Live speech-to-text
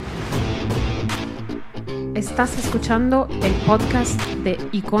Estás escuchando el podcast de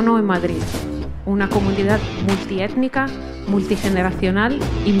Icono en Madrid, una comunidad multiétnica, multigeneracional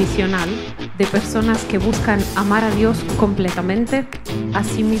y misional de personas que buscan amar a Dios completamente, a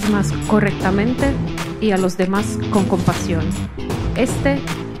sí mismas correctamente y a los demás con compasión. Este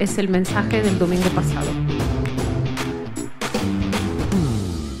es el mensaje del domingo pasado.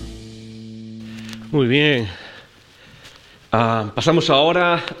 Muy bien. Pasamos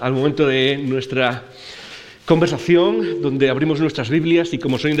ahora al momento de nuestra conversación, donde abrimos nuestras Biblias y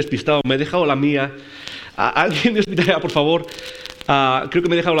como soy un despistado, me he dejado la mía. ¿Alguien de hospitalidad, por favor? Creo que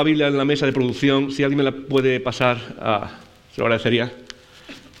me he dejado la Biblia en la mesa de producción. Si alguien me la puede pasar, se lo agradecería.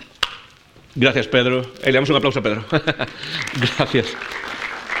 Gracias, Pedro. Le damos un aplauso a Pedro. Gracias.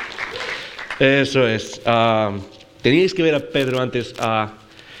 Eso es. Teníais que ver a Pedro antes.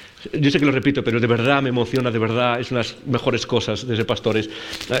 Yo sé que lo repito, pero de verdad me emociona, de verdad, es una de las mejores cosas de ser pastores.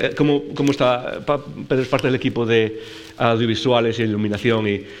 ¿Cómo está? Pedro es parte del equipo de audiovisuales y iluminación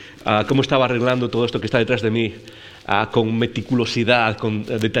y cómo estaba arreglando todo esto que está detrás de mí con meticulosidad, con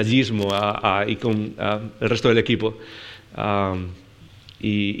detallismo y con el resto del equipo.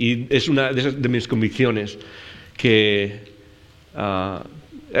 Y es una de mis convicciones que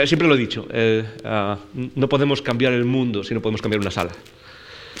siempre lo he dicho, no podemos cambiar el mundo si no podemos cambiar una sala.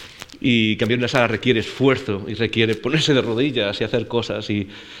 Y cambiar una sala requiere esfuerzo y requiere ponerse de rodillas y hacer cosas. Y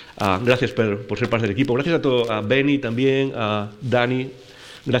gracias, Pedro, por ser parte del equipo. Gracias a Benny también, a Dani.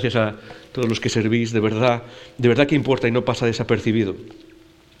 Gracias a todos los que servís. De verdad que importa y no pasa desapercibido.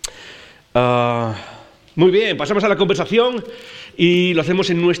 Muy bien, pasamos a la conversación y lo hacemos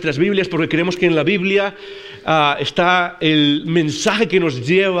en nuestras Biblias porque creemos que en la Biblia está el mensaje que nos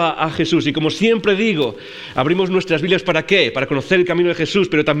lleva a Jesús. Y como siempre digo, abrimos nuestras Biblias ¿para qué? Para conocer el camino de Jesús,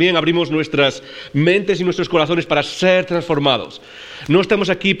 pero también abrimos nuestras mentes y nuestros corazones para ser transformados. No estamos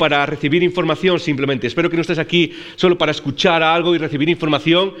aquí para recibir información simplemente. Espero que no estés aquí solo para escuchar algo y recibir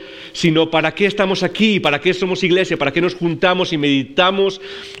información, sino para qué estamos aquí, para qué somos iglesia, para qué nos juntamos y meditamos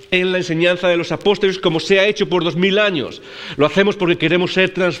en la enseñanza de los apóstoles como se ha hecho por 2000 años. Lo hacemos porque queremos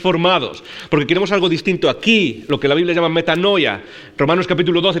ser transformados, porque queremos algo distinto aquí, lo que la Biblia llama metanoia. Romanos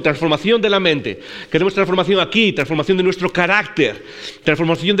capítulo 12, transformación de la mente. Queremos transformación aquí, transformación de nuestro carácter,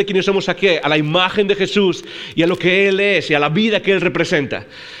 transformación de quienes somos aquí, a la imagen de Jesús y a lo que Él es y a la vida que Él representa.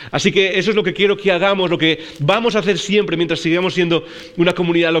 Así que eso es lo que quiero que hagamos, lo que vamos a hacer siempre mientras sigamos siendo una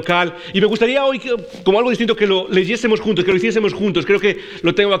comunidad local. Y me gustaría hoy, como algo distinto, que lo leyésemos juntos, que lo hiciésemos juntos. Creo que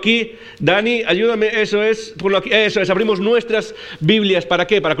lo tengo aquí. Dani, ayúdame, eso es, ponlo aquí. Eso es, abrimos nuestras Biblias, ¿para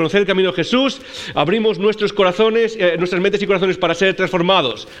qué? Para conocer el camino de Jesús. Abrimos nuestros corazones, nuestras mentes y corazones para ser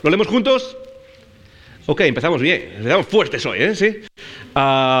transformados. ¿Lo leemos juntos? Ok, empezamos bien, empezamos fuertes hoy, ¿eh? ¿Sí?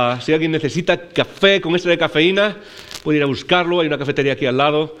 Si alguien necesita café con extra de cafeína, puede ir a buscarlo, hay una cafetería aquí al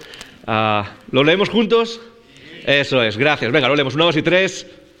lado. ¿Lo leemos juntos? Eso es, gracias. Venga, lo leemos, 1, 2 y 3.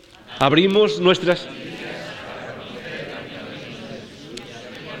 Abrimos nuestras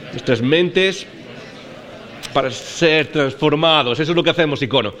mentes para ser transformados. Eso es lo que hacemos,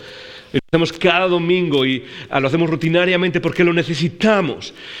 Icono. Lo hacemos cada domingo y lo hacemos rutinariamente porque lo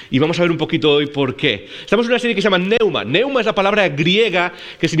necesitamos. Y vamos a ver un poquito hoy por qué. Estamos en una serie que se llama Neuma. Neuma es la palabra griega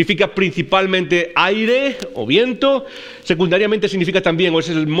que significa principalmente aire o viento. Secundariamente significa también, o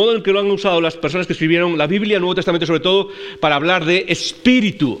ese es el modo en que lo han usado las personas que escribieron la Biblia, el Nuevo Testamento sobre todo, para hablar de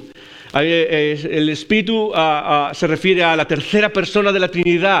espíritu. El Espíritu se refiere a la tercera persona de la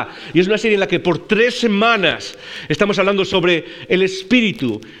Trinidad y es una serie en la que por 3 semanas estamos hablando sobre el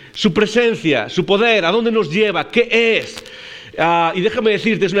Espíritu, su presencia, su poder, a dónde nos lleva, qué es. Y déjame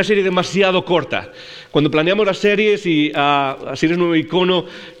decirte, es una serie demasiado corta. Cuando planeamos las series, y si eres nuevo Icono,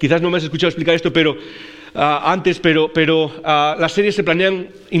 quizás no me has escuchado explicar esto, pero las series se planean,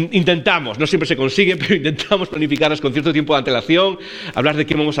 intentamos, no siempre se consiguen, pero intentamos planificarlas con cierto tiempo de antelación, hablar de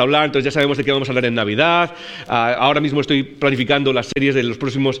qué vamos a hablar, entonces ya sabemos de qué vamos a hablar en Navidad. Ahora mismo estoy planificando las series de los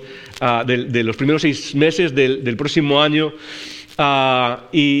próximos, de los primeros 6 meses del próximo año.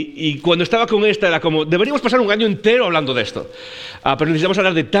 Y cuando estaba con esta era como, deberíamos pasar un año entero hablando de esto, pero necesitamos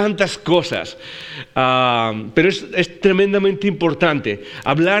hablar de tantas cosas, pero es tremendamente importante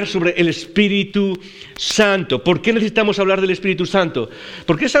hablar sobre el Espíritu Santo. ¿Por qué necesitamos hablar del Espíritu Santo?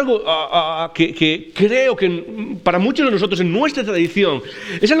 Porque es algo que creo que para muchos de nosotros en nuestra tradición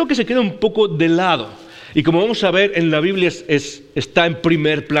es algo que se queda un poco de lado. Y como vamos a ver, en la Biblia está en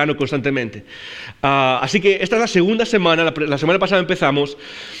primer plano constantemente. Así que esta es la segunda semana. La semana pasada empezamos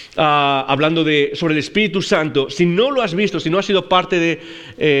hablando sobre el Espíritu Santo. Si no lo has visto, si no has sido parte de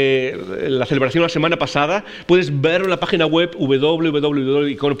la celebración la semana pasada, puedes verlo en la página web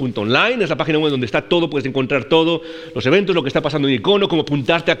www.icono.online. Es la página web donde está todo, puedes encontrar todo, los eventos, lo que está pasando en Icono, cómo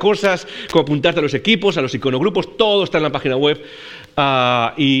apuntarte a cosas, cómo apuntarte a los equipos, a los iconogrupos, todo está en la página web.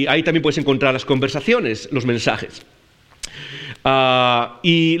 Y ahí también puedes encontrar las conversaciones, los mensajes.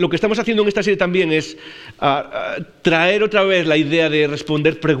 Y lo que estamos haciendo en esta serie también es traer otra vez la idea de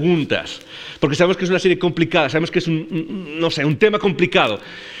responder preguntas, porque sabemos que es una serie complicada, sabemos que es un tema complicado.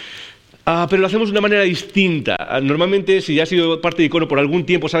 Pero lo hacemos de una manera distinta. Normalmente, si ya has sido parte de Icono por algún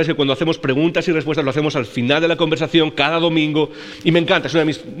tiempo, sabes que cuando hacemos preguntas y respuestas lo hacemos al final de la conversación, cada domingo, y me encanta, es uno de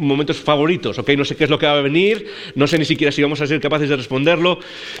mis momentos favoritos, ¿ok? No sé qué es lo que va a venir, no sé ni siquiera si vamos a ser capaces de responderlo,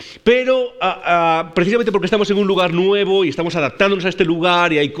 pero precisamente porque estamos en un lugar nuevo y estamos adaptándonos a este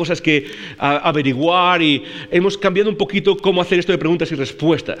lugar y hay cosas que averiguar y hemos cambiado un poquito cómo hacer esto de preguntas y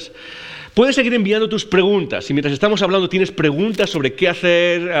respuestas. Puedes seguir enviando tus preguntas. Si mientras estamos hablando tienes preguntas sobre qué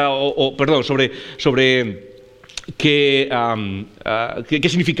hacer, sobre qué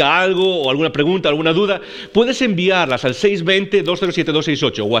significa algo o alguna pregunta, alguna duda, puedes enviarlas al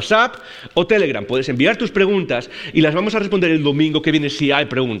 620-207-268, WhatsApp o Telegram. Puedes enviar tus preguntas y las vamos a responder el domingo que viene si hay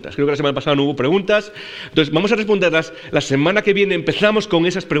preguntas. Creo que la semana pasada no hubo preguntas, entonces vamos a responderlas. La semana que viene empezamos con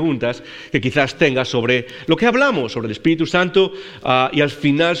esas preguntas que quizás tengas sobre lo que hablamos, sobre el Espíritu Santo, y al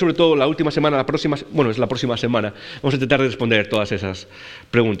final, sobre todo, la última semana, la próxima semana, vamos a intentar de responder todas esas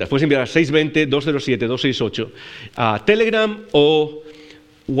preguntas. Puedes enviar al 620-207-268 a Telegram o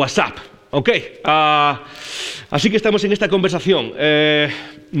WhatsApp, ¿ok? Así que estamos en esta conversación.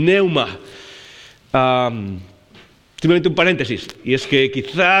 Neuma. Simplemente un paréntesis, y es que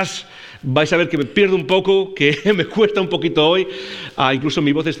quizás vais a ver que me pierdo un poco, que me cuesta un poquito hoy. Incluso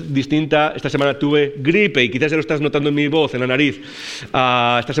mi voz es distinta. Esta semana tuve gripe y quizás ya lo estás notando en mi voz, en la nariz.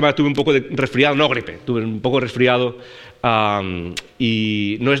 Esta semana tuve un poco de resfriado, no gripe, tuve un poco de resfriado.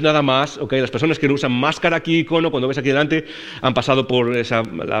 Y no es nada más, ¿ok? Las personas que no usan máscara aquí, Icono, cuando ves aquí delante, han pasado por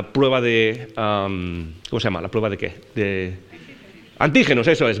la prueba de... ¿cómo se llama? ¿La prueba de qué? De antígenos,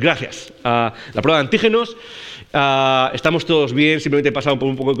 eso es, gracias. La prueba de antígenos. Estamos todos bien, simplemente he pasado por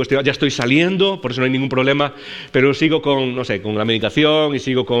un poco de cuestión, ya estoy saliendo, por eso no hay ningún problema, pero sigo con la medicación y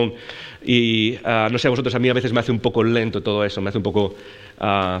sigo con... no sé, a vosotros, a mí a veces me hace un poco lento todo eso, me hace un poco...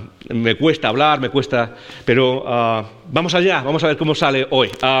 me cuesta hablar, pero vamos allá, vamos a ver cómo sale hoy.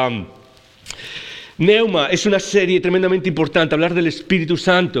 Neuma es una serie tremendamente importante, hablar del Espíritu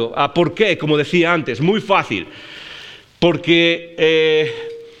Santo. ¿Por qué? Como decía antes, muy fácil.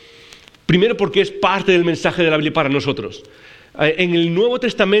 Primero porque es parte del mensaje de la Biblia para nosotros. En el Nuevo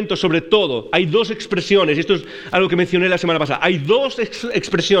Testamento, sobre todo, hay dos expresiones, y esto es algo que mencioné la semana pasada, hay dos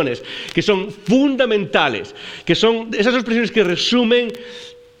expresiones que son fundamentales, que son esas expresiones que resumen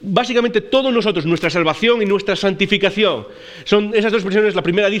básicamente todos nosotros, nuestra salvación y nuestra santificación. Son esas dos expresiones. La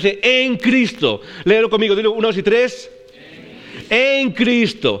primera dice, en Cristo. Léelo conmigo, dilo 1, 2 y 3. En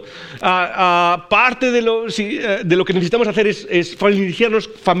Cristo. Parte de lo que necesitamos hacer es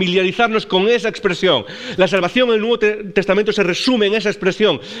familiarizarnos con esa expresión. La salvación en el Nuevo Testamento se resume en esa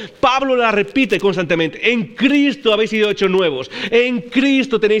expresión. Pablo la repite constantemente. En Cristo habéis sido hechos nuevos. En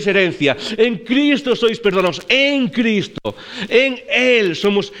Cristo tenéis herencia. En Cristo sois perdonados. En Cristo. En Él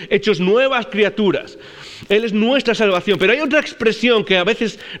somos hechos nuevas criaturas. Él es nuestra salvación. Pero hay otra expresión que a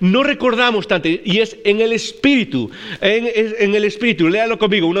veces no recordamos tanto, y es en el Espíritu. En el Espíritu. Léalo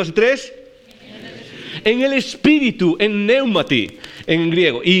conmigo. 1, 2 y 3. En el Espíritu, en neumati, en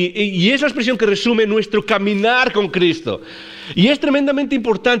griego. Y es la expresión que resume nuestro caminar con Cristo. Y es tremendamente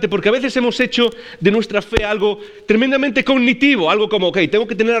importante porque a veces hemos hecho de nuestra fe algo tremendamente cognitivo. Algo como, ok, tengo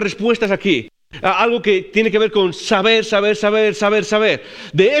que tener las respuestas aquí. Algo que tiene que ver con saber.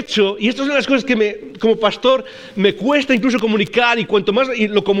 De hecho, y esto es una de las cosas que como pastor me cuesta incluso comunicar, y cuanto más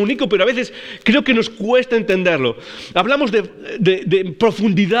lo comunico, pero a veces creo que nos cuesta entenderlo. Hablamos de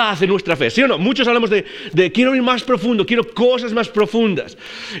profundidad de nuestra fe, ¿sí o no? Muchos hablamos de quiero ir más profundo, quiero cosas más profundas.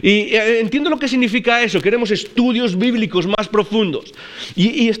 Y entiendo lo que significa eso, queremos estudios bíblicos más profundos.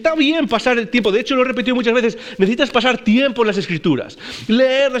 Y está bien pasar el tiempo, de hecho lo he repetido muchas veces, necesitas pasar tiempo en las Escrituras,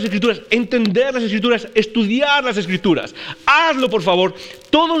 leer las Escrituras, entender las Escrituras, estudiar las Escrituras. Hazlo, por favor,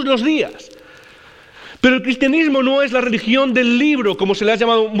 todos los días. Pero el cristianismo no es la religión del libro, como se le ha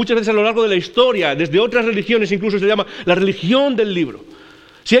llamado muchas veces a lo largo de la historia. Desde otras religiones incluso se le llama la religión del libro.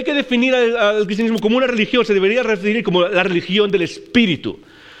 Si hay que definir al cristianismo como una religión, se debería definir como la religión del Espíritu.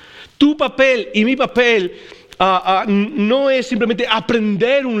 Tu papel y mi papel no es simplemente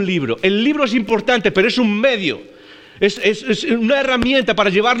aprender un libro. El libro es importante, pero es un medio. Es una herramienta para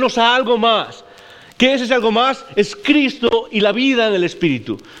llevarnos a algo más. ¿Qué es ese algo más? Es Cristo y la vida en el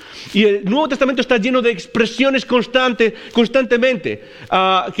Espíritu. Y el Nuevo Testamento está lleno de expresiones constantemente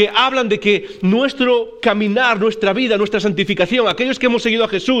que hablan de que nuestro caminar, nuestra vida, nuestra santificación, aquellos que hemos seguido a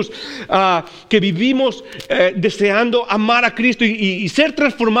Jesús, que vivimos deseando amar a Cristo y ser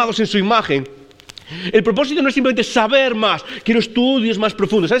transformados en su imagen, el propósito no es simplemente saber más, quiero estudios más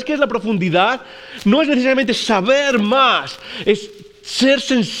profundos. ¿Sabes qué es la profundidad? No es necesariamente saber más, es ser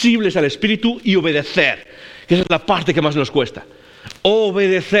sensibles al Espíritu y obedecer, que esa es la parte que más nos cuesta.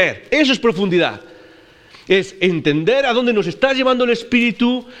 Obedecer, eso es profundidad. Es entender a dónde nos está llevando el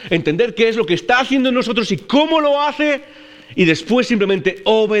Espíritu, entender qué es lo que está haciendo en nosotros y cómo lo hace, y después simplemente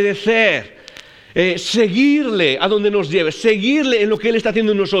obedecer. Seguirle a donde nos lleve, seguirle en lo que Él está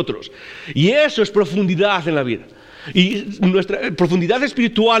haciendo en nosotros. Y eso es profundidad en la vida. Y nuestra profundidad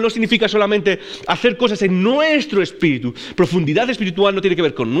espiritual no significa solamente hacer cosas en nuestro espíritu. Profundidad espiritual no tiene que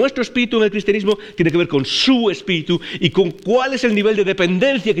ver con nuestro espíritu en el cristianismo, tiene que ver con su espíritu y con cuál es el nivel de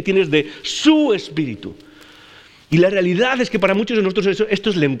dependencia que tienes de su espíritu. Y la realidad es que para muchos de nosotros esto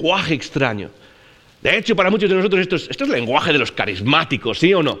es lenguaje extraño. De hecho, para muchos de nosotros esto es lenguaje de los carismáticos,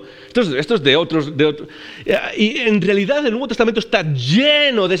 ¿sí o no? Esto es de otros. Y en realidad el Nuevo Testamento está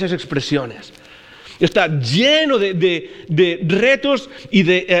lleno de esas expresiones. Está lleno de retos y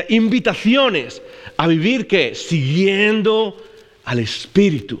de invitaciones a vivir, ¿qué? Siguiendo al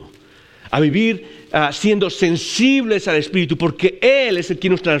Espíritu. A vivir siendo sensibles al Espíritu, porque Él es el que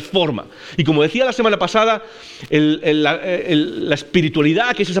nos transforma. Y como decía la semana pasada, la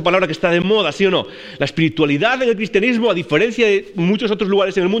espiritualidad, que es esa palabra que está de moda, ¿sí o no? La espiritualidad en el cristianismo, a diferencia de muchos otros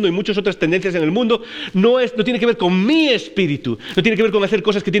lugares en el mundo y muchas otras tendencias en el mundo, no tiene que ver con mi espíritu, no tiene que ver con hacer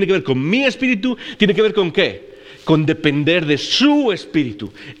cosas que tienen que ver con mi espíritu, tiene que ver con ¿qué? Con depender de su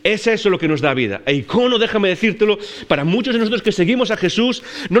espíritu. Es eso lo que nos da vida. E Icono, déjame decírtelo, para muchos de nosotros que seguimos a Jesús,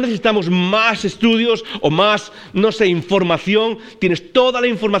 no necesitamos más estudios o más, información. Tienes toda la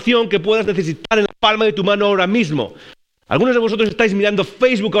información que puedas necesitar en la palma de tu mano ahora mismo. Algunos de vosotros estáis mirando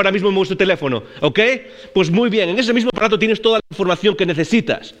Facebook ahora mismo en vuestro teléfono, ¿ok? Pues muy bien, en ese mismo aparato tienes toda la información que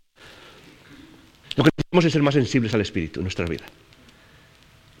necesitas. Lo que necesitamos es ser más sensibles al Espíritu en nuestra vida.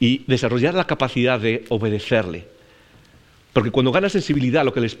 Y desarrollar la capacidad de obedecerle. Porque cuando ganas sensibilidad,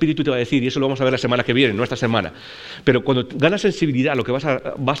 lo que el Espíritu te va a decir, y eso lo vamos a ver la semana que viene, no esta semana, pero cuando ganas sensibilidad, lo que vas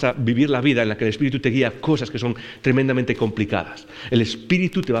a vivir la vida en la que el Espíritu te guía a cosas que son tremendamente complicadas. El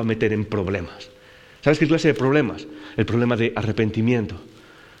Espíritu te va a meter en problemas. ¿Sabes qué clase de problemas? El problema de arrepentimiento.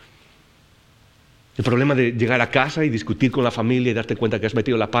 El problema de llegar a casa y discutir con la familia y darte cuenta que has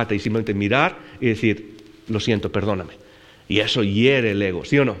metido la pata y simplemente mirar y decir, lo siento, perdóname. Y eso hiere el ego,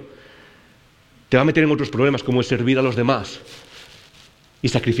 ¿sí o no? Te va a meter en otros problemas como el servir a los demás y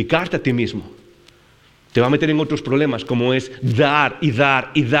sacrificarte a ti mismo. Te va a meter en otros problemas como es dar y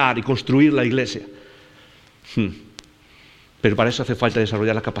dar y dar y construir la iglesia. Pero para eso hace falta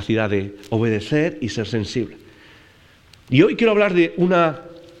desarrollar la capacidad de obedecer y ser sensible. Y hoy quiero hablar de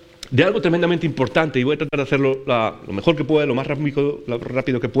algo tremendamente importante y voy a tratar de hacerlo lo mejor que pueda, lo más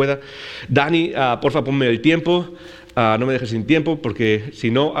rápido que pueda. Dani, porfa, ponme el tiempo. No me dejes sin tiempo porque si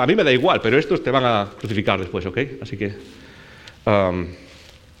no, a mí me da igual, pero estos te van a crucificar después, ¿ok? Así que en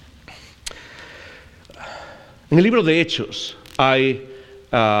el libro de Hechos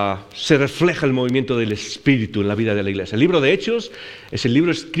se refleja el movimiento del Espíritu en la vida de la iglesia. El libro de Hechos es el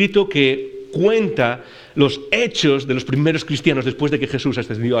libro escrito que cuenta los hechos de los primeros cristianos después de que Jesús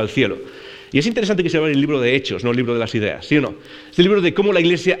ascendió al cielo. Y es interesante que se llame el libro de Hechos, no el libro de las ideas, ¿sí o no? Es el libro de cómo la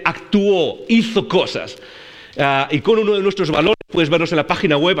iglesia actuó, hizo cosas. Y con uno de nuestros valores, puedes verlos en la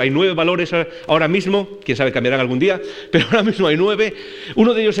página web, hay 9 valores ahora mismo, quién sabe cambiarán algún día, pero ahora mismo hay 9.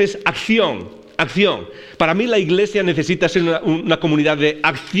 Uno de ellos es acción. Para mí la iglesia necesita ser una comunidad de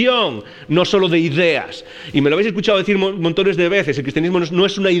acción, no solo de ideas. Y me lo habéis escuchado decir montones de veces, el cristianismo no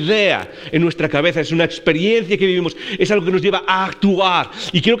es una idea en nuestra cabeza, es una experiencia que vivimos, es algo que nos lleva a actuar.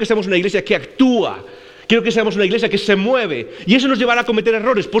 Y quiero que seamos una iglesia que actúa. Quiero que seamos una iglesia que se mueve. Y eso nos llevará a cometer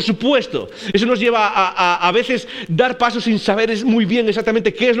errores, por supuesto. Eso nos lleva a veces dar pasos sin saber muy bien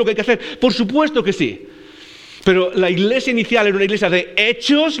exactamente qué es lo que hay que hacer. Por supuesto que sí. Pero la iglesia inicial era una iglesia de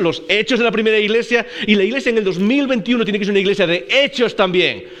hechos, los hechos de la primera iglesia, y la iglesia en el 2021 tiene que ser una iglesia de hechos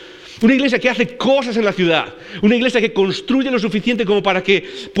también. Una iglesia que hace cosas en la ciudad. Una iglesia que construye lo suficiente como para que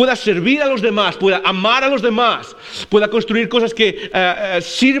pueda servir a los demás, pueda amar a los demás, pueda construir cosas que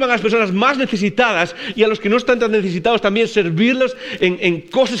sirvan a las personas más necesitadas y a los que no están tan necesitados también servirlos en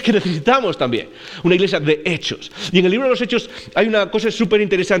cosas que necesitamos también. Una iglesia de hechos. Y en el libro de los Hechos hay una cosa súper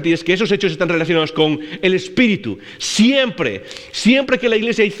interesante y es que esos hechos están relacionados con el Espíritu. Siempre que la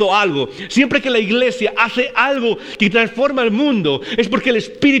iglesia hizo algo, siempre que la iglesia hace algo que transforma el mundo, es porque el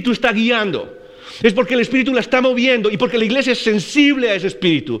Espíritu está guiando, es porque el Espíritu la está moviendo y porque la iglesia es sensible a ese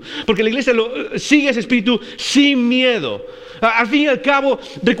Espíritu, porque la iglesia sigue ese Espíritu sin miedo. Al fin y al cabo,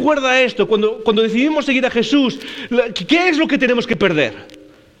 recuerda esto, cuando decidimos seguir a Jesús, ¿qué es lo que tenemos que perder?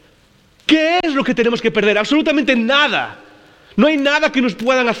 ¿Qué es lo que tenemos que perder? Absolutamente nada. No hay nada que nos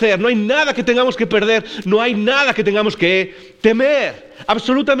puedan hacer, no hay nada que tengamos que perder, no hay nada que tengamos que temer,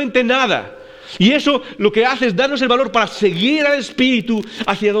 absolutamente nada. Y eso lo que hace es darnos el valor para seguir al Espíritu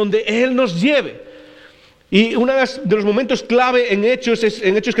hacia donde Él nos lleve. Y uno de los momentos clave en Hechos es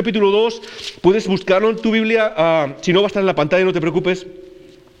en Hechos capítulo 2. Puedes buscarlo en tu Biblia, si no va a estar en la pantalla, no te preocupes.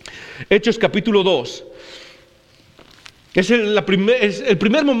 Hechos capítulo 2. Es el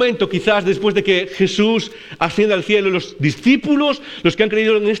primer momento quizás después de que Jesús asciende al cielo. Los discípulos, los que han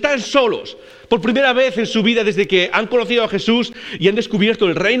creído, están solos. Por primera vez en su vida desde que han conocido a Jesús y han descubierto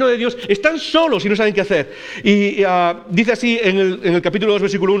el reino de Dios, están solos y no saben qué hacer. Y dice así en el capítulo 2,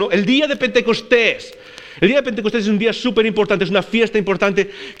 versículo 1, el día de Pentecostés. El día de Pentecostés es un día súper importante, es una fiesta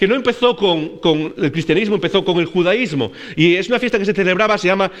importante que no empezó con el cristianismo, empezó con el judaísmo. Y es una fiesta que se celebraba, se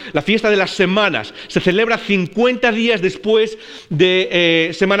llama la fiesta de las semanas. Se celebra 50 días después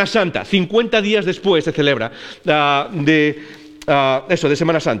de Semana Santa. 50 días después se celebra de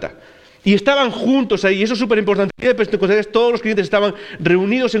Semana Santa. Y estaban juntos ahí, y eso es súper importante. El día de Pentecostés todos los creyentes estaban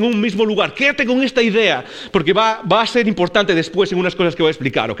reunidos en un mismo lugar. Quédate con esta idea, porque va a ser importante después en unas cosas que voy a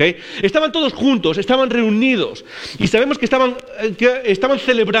explicar, ¿ok? Estaban todos juntos, estaban reunidos, y sabemos que estaban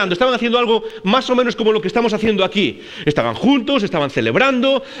celebrando, estaban haciendo algo más o menos como lo que estamos haciendo aquí. Estaban juntos, estaban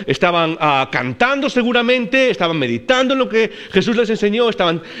celebrando, estaban cantando seguramente, estaban meditando en lo que Jesús les enseñó,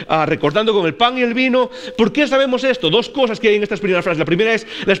 estaban recordando con el pan y el vino. ¿Por qué sabemos esto? Dos cosas que hay en estas primeras frases. La primera es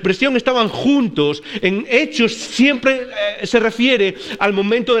la expresión estaban juntos. En Hechos siempre se refiere al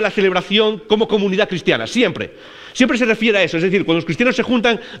momento de la celebración como comunidad cristiana, siempre se refiere a eso. Es decir, cuando los cristianos se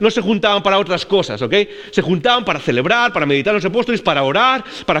juntan, no se juntaban para otras cosas, ¿ok? Se juntaban para celebrar, para meditar los apóstoles, para orar,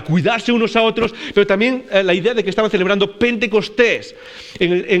 para cuidarse unos a otros, pero también la idea de que estaban celebrando Pentecostés.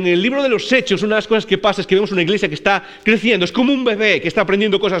 En el libro de los Hechos, una de las cosas que pasa es que vemos una iglesia que está creciendo, es como un bebé que está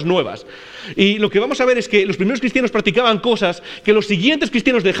aprendiendo cosas nuevas. Y lo que vamos a ver es que los primeros cristianos practicaban cosas que los siguientes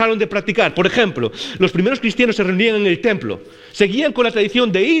cristianos dejaron de practicar. Por ejemplo, los primeros cristianos se reunían en el templo, seguían con la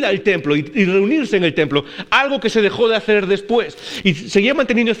tradición de ir al templo y reunirse en el templo, algo que se dejó de hacer después, y seguían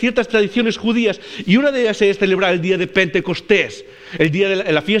manteniendo ciertas tradiciones judías, y una de ellas es celebrar el día de Pentecostés, el día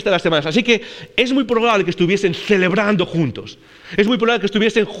de la fiesta de las semanas. Así que es muy probable que estuviesen celebrando juntos, es muy probable que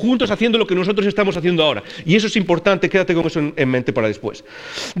estuviesen juntos haciendo lo que nosotros estamos haciendo ahora, y eso es importante. Quédate con eso en mente para después.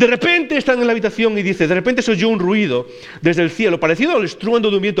 De repente están en la habitación y dice, de repente se oyó un ruido desde el cielo parecido al estruendo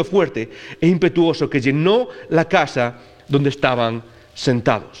de un viento fuerte e impetuoso que llenó la casa donde estaban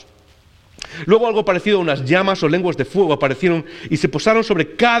sentados. Luego algo parecido a unas llamas o lenguas de fuego aparecieron y se posaron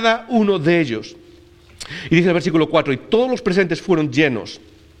sobre cada uno de ellos. Y dice el versículo 4, y todos los presentes fueron llenos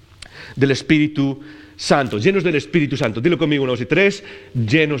del Espíritu Santo, llenos del Espíritu Santo. Dilo conmigo, 1, 2 y 3,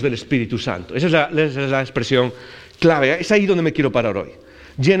 llenos del Espíritu Santo. Esa es la expresión clave, es ahí donde me quiero parar hoy.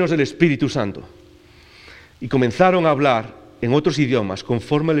 Llenos del Espíritu Santo. Y comenzaron a hablar en otros idiomas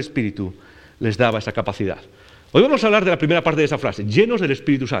conforme el Espíritu les daba esa capacidad. Hoy vamos a hablar de la primera parte de esa frase, llenos del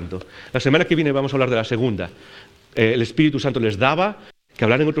Espíritu Santo. La semana que viene vamos a hablar de la segunda. El Espíritu Santo les daba que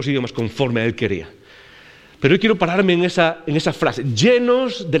hablar en otros idiomas conforme Él quería. Pero hoy quiero pararme en esa frase,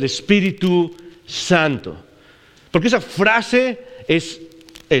 llenos del Espíritu Santo. Porque esa frase es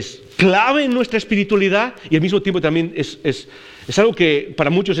clave en nuestra espiritualidad y al mismo tiempo también es algo que para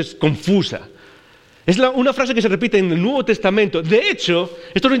muchos es confusa. Es una frase que se repite en el Nuevo Testamento. De hecho,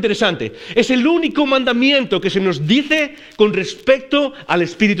 esto es lo interesante, es el único mandamiento que se nos dice con respecto al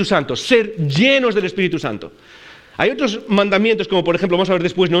Espíritu Santo, ser llenos del Espíritu Santo. Hay otros mandamientos, como por ejemplo, vamos a ver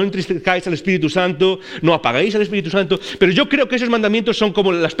después, no entristezcáis al Espíritu Santo, no apagáis al Espíritu Santo, pero yo creo que esos mandamientos son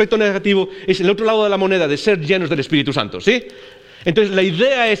como el aspecto negativo, es el otro lado de la moneda de ser llenos del Espíritu Santo, ¿sí? Entonces la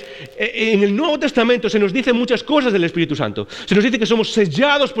idea es, en el Nuevo Testamento se nos dice muchas cosas del Espíritu Santo. Se nos dice que somos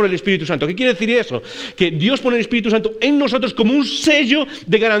sellados por el Espíritu Santo. ¿Qué quiere decir eso? Que Dios pone el Espíritu Santo en nosotros como un sello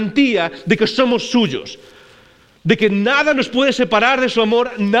de garantía de que somos suyos. de que nada nos puede separar de su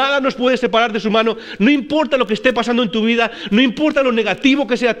amor, nada nos puede separar de su mano, no importa lo que esté pasando en tu vida, no importa lo negativo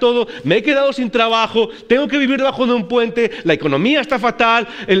que sea todo, me he quedado sin trabajo, tengo que vivir debajo de un puente, la economía está fatal,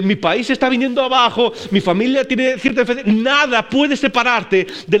 mi país está viniendo abajo, mi familia tiene cierta enfermedad, nada puede separarte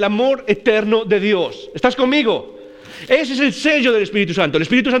del amor eterno de Dios. ¿Estás conmigo? Ese es el sello del Espíritu Santo. El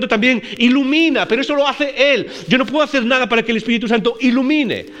Espíritu Santo también ilumina, pero eso lo hace Él. Yo no puedo hacer nada para que el Espíritu Santo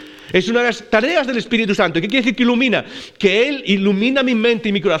ilumine. Es una de las tareas del Espíritu Santo. ¿Qué quiere decir que ilumina? Que Él ilumina mi mente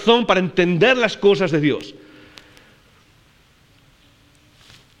y mi corazón para entender las cosas de Dios.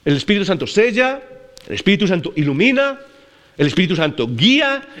 El Espíritu Santo sella, el Espíritu Santo ilumina, el Espíritu Santo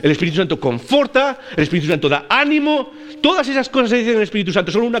guía, el Espíritu Santo conforta, el Espíritu Santo da ánimo. Todas esas cosas se dicen en el Espíritu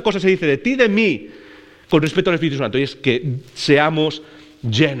Santo. Solo una cosa se dice de ti y de mí con respecto al Espíritu Santo, y es que seamos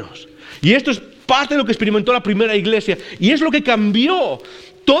llenos. Y esto es parte de lo que experimentó la primera iglesia, y es lo que cambió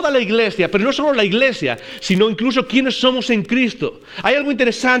toda la iglesia, pero no solo la iglesia, sino incluso quienes somos en Cristo. Hay algo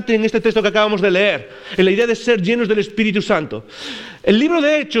interesante en este texto que acabamos de leer, en la idea de ser llenos del Espíritu Santo. El libro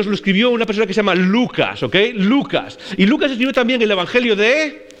de Hechos lo escribió una persona que se llama Lucas, ¿ok? Lucas. Y Lucas escribió también el Evangelio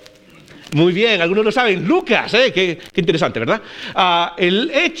de... Muy bien, algunos lo saben. Lucas, qué interesante, ¿verdad?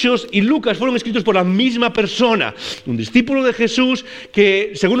 El Hechos y Lucas fueron escritos por la misma persona, un discípulo de Jesús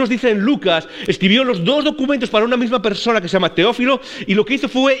que, según nos dice en Lucas, escribió los dos documentos para una misma persona que se llama Teófilo, y lo que hizo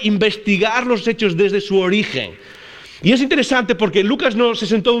fue investigar los hechos desde su origen. Y es interesante porque Lucas no se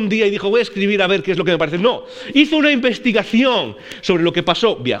sentó un día y dijo, voy a escribir a ver qué es lo que me parece. No, hizo una investigación sobre lo que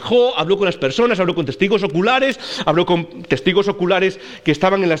pasó. Viajó, habló con las personas, habló con testigos oculares, que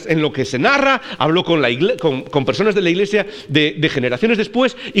estaban en lo que se narra, habló con personas de la iglesia de generaciones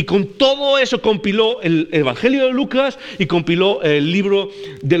después, y con todo eso compiló el Evangelio de Lucas y compiló el libro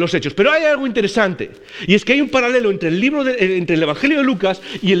de los Hechos. Pero hay algo interesante, y es que hay un paralelo entre el Evangelio de Lucas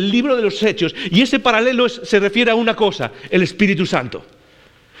y el libro de los Hechos, y ese paralelo se refiere a una cosa: el Espíritu Santo.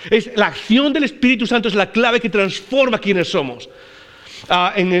 La acción del Espíritu Santo es la clave que transforma quienes somos.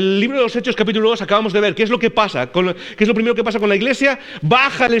 En el libro de los Hechos, capítulo 2, acabamos de ver qué es lo que pasa, qué es lo primero que pasa con la iglesia.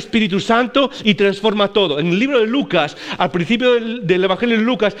 Baja el Espíritu Santo y transforma todo. En el libro de Lucas, al principio del Evangelio de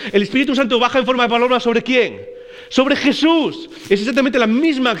Lucas, el Espíritu Santo baja en forma de paloma ¿sobre quién? Sobre Jesús. Es exactamente la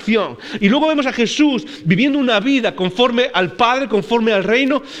misma acción. Y luego vemos a Jesús viviendo una vida conforme al Padre, conforme al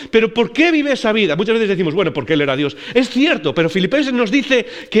reino. Pero ¿por qué vive esa vida? Muchas veces decimos, bueno, porque Él era Dios. Es cierto, pero Filipenses nos dice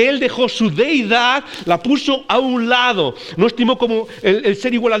que Él dejó su deidad, la puso a un lado. No estimó como el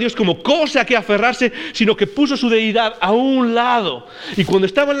ser igual a Dios como cosa que aferrarse, sino que puso su deidad a un lado. Y cuando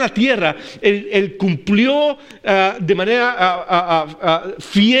estaba en la tierra, Él cumplió de manera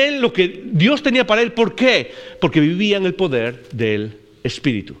fiel lo que Dios tenía para Él. ¿Por qué? Porque vivía en el poder del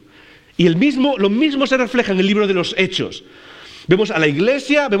Espíritu. Y lo mismo se refleja en el libro de los Hechos. Vemos a la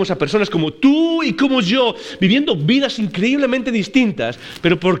iglesia, vemos a personas como tú y como yo, viviendo vidas increíblemente distintas.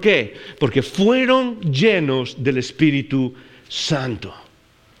 ¿Pero por qué? Porque fueron llenos del Espíritu Santo.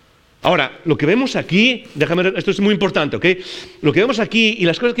 Ahora, lo que vemos aquí, déjame ver, esto es muy importante, ¿ok? Lo que vemos aquí y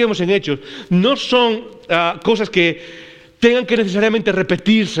las cosas que vemos en Hechos no son cosas que tengan que necesariamente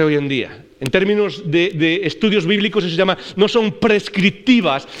repetirse hoy en día. En términos de estudios bíblicos, eso se llama, no son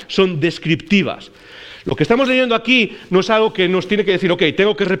prescriptivas, son descriptivas. Lo que estamos leyendo aquí no es algo que nos tiene que decir, ok,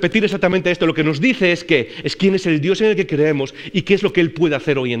 tengo que repetir exactamente esto. Lo que nos dice es quién es el Dios en el que creemos y qué es lo que Él puede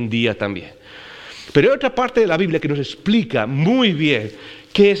hacer hoy en día también. Pero hay otra parte de la Biblia que nos explica muy bien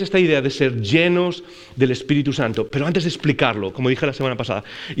qué es esta idea de ser llenos del Espíritu Santo. Pero antes de explicarlo, como dije la semana pasada,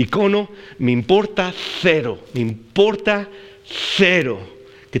 Icono, me importa cero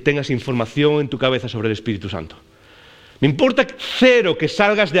que tengas información en tu cabeza sobre el Espíritu Santo. Me importa cero que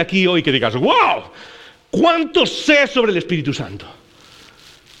salgas de aquí hoy y que digas, ¡wow! ¿Cuánto sé sobre el Espíritu Santo?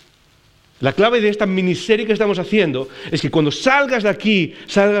 La clave de esta miniserie que estamos haciendo es que cuando salgas de aquí,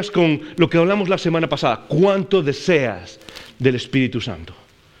 salgas con lo que hablamos la semana pasada. ¿Cuánto deseas del Espíritu Santo?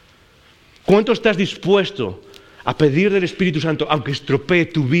 ¿Cuánto estás dispuesto a pedir del Espíritu Santo aunque estropee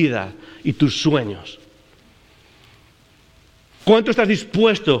tu vida y tus sueños? ¿Cuánto estás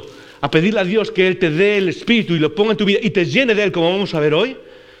dispuesto a pedirle a Dios que Él te dé el Espíritu y lo ponga en tu vida y te llene de Él, como vamos a ver hoy?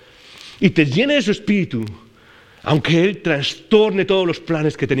 Y te llene de su Espíritu, aunque Él trastorne todos los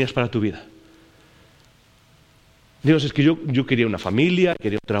planes que tenías para tu vida. Dios, es que yo quería una familia,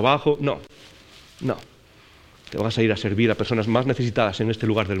 quería un trabajo. No. Te vas a ir a servir a personas más necesitadas en este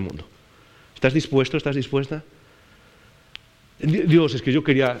lugar del mundo. ¿Estás dispuesto? ¿Estás dispuesta? Dios, es que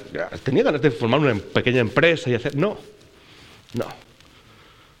tenía ganas de formar una pequeña empresa y hacer... No.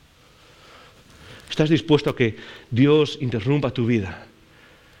 ¿Estás dispuesto a que Dios interrumpa tu vida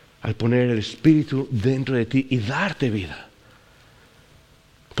al poner el Espíritu dentro de ti y darte vida?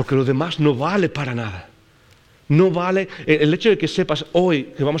 Porque lo demás no vale para nada. No vale el hecho de que sepas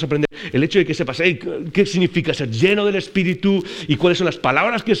hoy, que vamos a aprender, el hecho de que sepas qué significa ser lleno del Espíritu y cuáles son las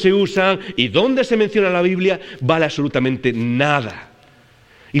palabras que se usan y dónde se menciona en la Biblia, vale absolutamente nada.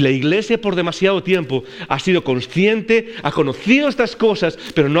 Y la iglesia por demasiado tiempo ha sido consciente, ha conocido estas cosas,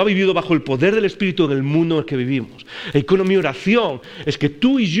 pero no ha vivido bajo el poder del Espíritu en el mundo en el que vivimos. Y mi oración es que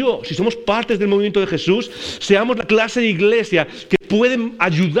tú y yo, si somos partes del movimiento de Jesús, seamos la clase de iglesia que pueden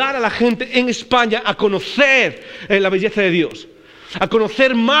ayudar a la gente en España a conocer la belleza de Dios, a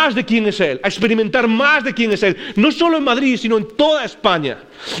conocer más de quién es Él, a experimentar más de quién es Él, no solo en Madrid, sino en toda España.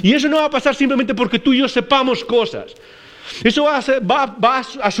 Y eso no va a pasar simplemente porque tú y yo sepamos cosas. Eso va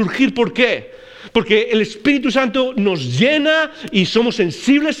a surgir, ¿por qué? Porque el Espíritu Santo nos llena y somos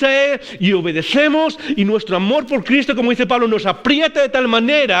sensibles a Él y obedecemos, y nuestro amor por Cristo, como dice Pablo, nos aprieta de tal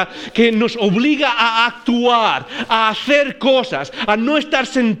manera que nos obliga a actuar, a hacer cosas, a no estar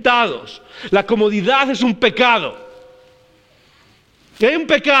sentados. La comodidad es un pecado. ¿Es un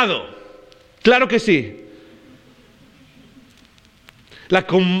pecado? Claro que sí. La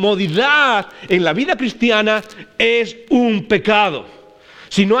comodidad en la vida cristiana es un pecado.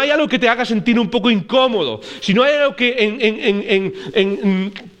 Si no hay algo que te haga sentir un poco incómodo, si no hay algo que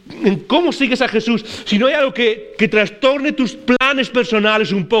en cómo sigues a Jesús, si no hay algo que trastorne tus planes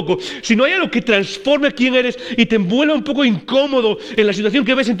personales un poco, si no hay algo que transforme quién eres y te envuelva un poco incómodo en la situación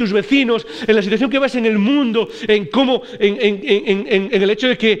que ves en tus vecinos, en la situación que ves en el mundo, en el hecho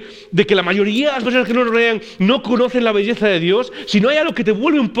de que la mayoría de las personas que nos rodean no conocen la belleza de Dios, si no hay algo que te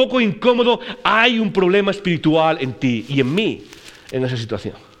vuelve un poco incómodo, hay un problema espiritual en ti y en mí en esa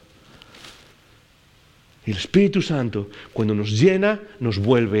situación. Y el Espíritu Santo, cuando nos llena, nos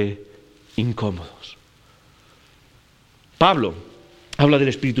vuelve incómodos. Pablo habla del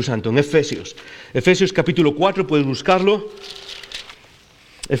Espíritu Santo en Efesios. Efesios capítulo 4, puedes buscarlo.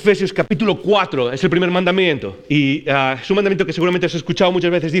 Efesios capítulo 4 es el primer mandamiento. Y es un mandamiento que seguramente has escuchado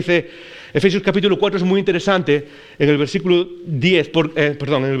muchas veces. Dice, Efesios capítulo 4 es muy interesante en el versículo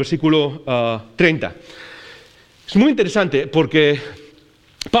 30. Es muy interesante porque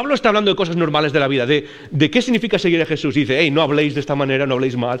Pablo está hablando de cosas normales de la vida, de qué significa seguir a Jesús. Y dice, no habléis de esta manera, no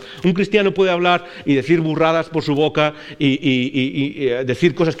habléis mal. Un cristiano puede hablar y decir burradas por su boca y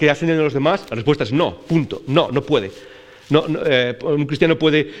decir cosas que hacen a los demás. La respuesta es no, punto. No puede. Un cristiano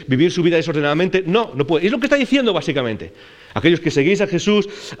puede vivir su vida desordenadamente. No puede. Es lo que está diciendo básicamente. Aquellos que seguís a Jesús,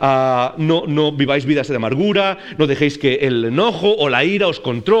 no viváis vidas de amargura, no dejéis que el enojo o la ira os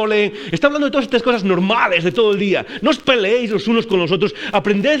controlen. Está hablando de todas estas cosas normales de todo el día. No os peleéis los unos con los otros,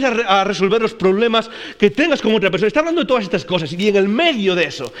 aprended a resolver los problemas que tengas con otra persona. Está hablando de todas estas cosas y en el medio de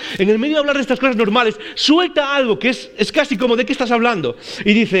eso, en el medio de hablar de estas cosas normales, suelta algo que es casi como ¿de qué estás hablando?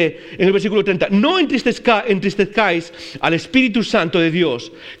 Y dice en el versículo 30, no entristezcáis al Espíritu Santo de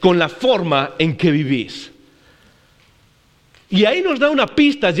Dios con la forma en que vivís. Y ahí nos da una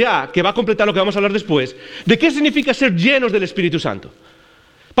pista ya, que va a completar lo que vamos a hablar después, de qué significa ser llenos del Espíritu Santo.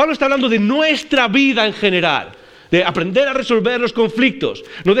 Pablo está hablando de nuestra vida en general, de aprender a resolver los conflictos.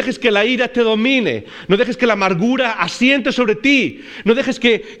 No dejes que la ira te domine, no dejes que la amargura asiente sobre ti, no dejes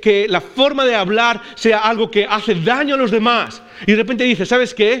que la forma de hablar sea algo que hace daño a los demás. Y de repente dice,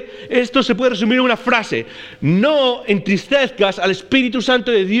 ¿sabes qué? Esto se puede resumir en una frase: no entristezcas al Espíritu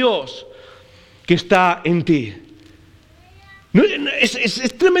Santo de Dios que está en ti.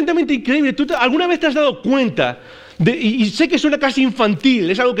 Es tremendamente increíble. ¿Tú alguna vez te has dado cuenta? Y sé que suena casi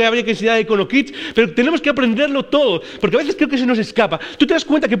infantil, es algo que habría que enseñar a Icono Kids, pero tenemos que aprenderlo todo, porque a veces creo que se nos escapa. Tú te das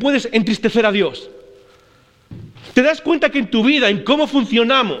cuenta que puedes entristecer a Dios. Te das cuenta que en tu vida, en cómo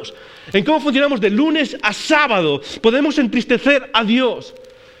funcionamos de lunes a sábado, podemos entristecer a Dios.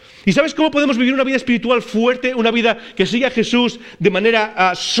 ¿Y sabes cómo podemos vivir una vida espiritual fuerte, una vida que sigue a Jesús de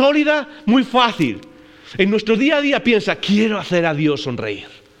manera sólida? Muy fácil. En nuestro día a día piensa, quiero hacer a Dios sonreír.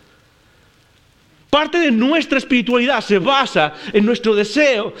 Parte de nuestra espiritualidad se basa en nuestro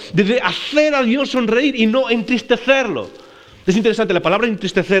deseo de hacer a Dios sonreír y no entristecerlo. Es interesante, la palabra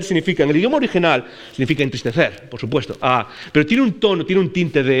entristecer significa, en el idioma original, significa entristecer, por supuesto, pero tiene un tono, tiene un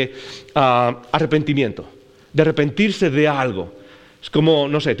tinte de arrepentimiento, de arrepentirse de algo. Es como,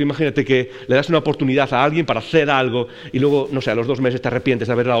 no sé, tú imagínate que le das una oportunidad a alguien para hacer algo y luego, no sé, a los 2 meses te arrepientes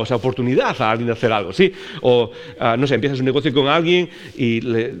de haber dado esa oportunidad a alguien de hacer algo, ¿sí? O, no sé, empiezas un negocio con alguien y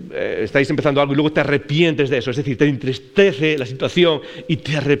estáis empezando algo y luego te arrepientes de eso. Es decir, te entristece la situación y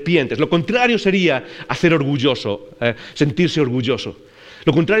te arrepientes. Lo contrario sería hacer orgulloso, sentirse orgulloso.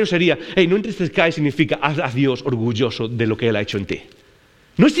 Lo contrario sería, no entristezcáis significa haz a Dios orgulloso de lo que Él ha hecho en ti.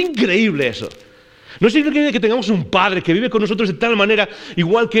 ¿No es increíble eso? No es increíble que tengamos un padre que vive con nosotros de tal manera,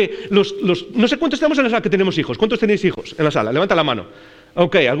 igual que los no sé cuántos estamos en la sala que tenemos hijos. ¿Cuántos tenéis hijos en la sala? Levanta la mano.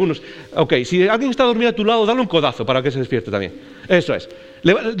 Ok, algunos. Ok, si alguien está dormido a tu lado, dale un codazo para que se despierte también. Eso es.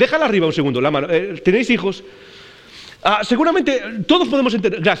 Déjala arriba un segundo, la mano. ¿Tenéis hijos? Seguramente todos podemos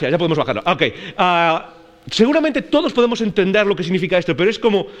entender. Gracias, ya podemos bajarlo. Ok. Seguramente todos podemos entender lo que significa esto, pero es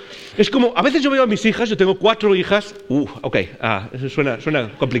como, a veces yo veo a mis hijas, yo tengo 4 hijas, eso suena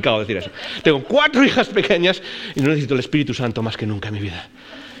complicado decir eso. Tengo 4 hijas pequeñas y no necesito el Espíritu Santo más que nunca en mi vida.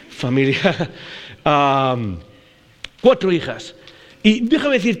 Familia, 4 hijas. Y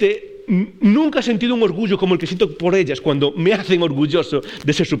déjame decirte, nunca he sentido un orgullo como el que siento por ellas cuando me hacen orgulloso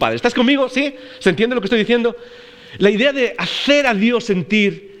de ser su padre. ¿Estás conmigo? ¿Sí? ¿Se entiende lo que estoy diciendo? La idea de hacer a Dios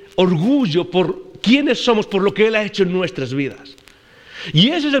sentir orgullo por quiénes somos, por lo que Él ha hecho en nuestras vidas. Y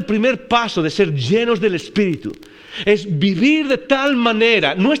ese es el primer paso de ser llenos del Espíritu. Es vivir de tal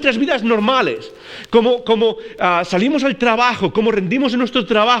manera nuestras vidas normales, como salimos al trabajo, como rendimos en nuestro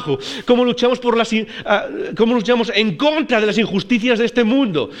trabajo, como luchamos en contra de las injusticias de este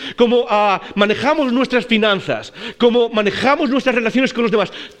mundo, como manejamos nuestras finanzas, como manejamos nuestras relaciones con los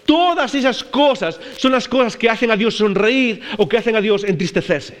demás. Todas esas cosas son las cosas que hacen a Dios sonreír o que hacen a Dios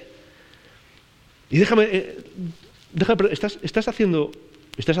entristecerse. Y déjame, ¿estás haciendo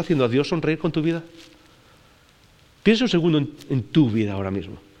a Dios sonreír con tu vida? Piensa un segundo en tu vida ahora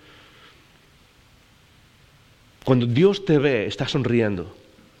mismo. Cuando Dios te ve, está sonriendo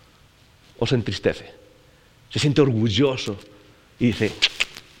o se entristece, se siente orgulloso y dice,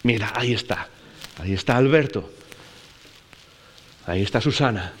 mira, ahí está Alberto, ahí está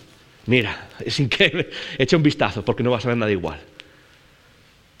Susana, mira, es increíble, echa un vistazo porque no vas a ver nada igual.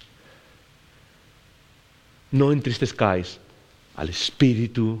 No entristezcáis al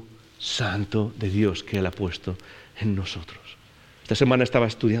Espíritu Santo de Dios que Él ha puesto en nosotros. Esta semana estaba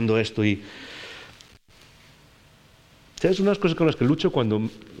estudiando esto y ¿sabes? Una de las cosas con las que lucho cuando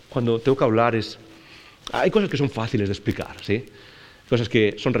tengo que hablar hay cosas que son fáciles de explicar, ¿sí? Cosas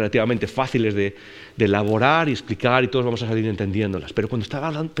que son relativamente fáciles de elaborar y explicar y todos vamos a salir entendiéndolas. Pero cuando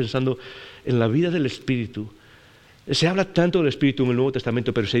estaba pensando en la vida del Espíritu, se habla tanto del Espíritu en el Nuevo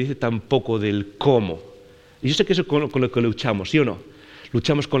Testamento, pero se dice tan poco del cómo. Y yo sé que eso es con lo que luchamos, ¿sí o no?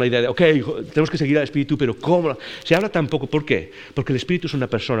 Luchamos con la idea de, tenemos que seguir al Espíritu, pero ¿cómo? Se habla tan poco, ¿por qué? Porque el Espíritu es una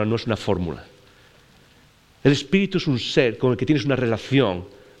persona, no es una fórmula. El Espíritu es un ser con el que tienes una relación,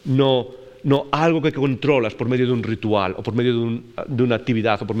 no algo que controlas por medio de un ritual, o por medio de una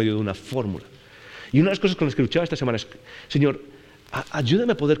actividad, o por medio de una fórmula. Y una de las cosas con las que luchaba esta semana es, Señor,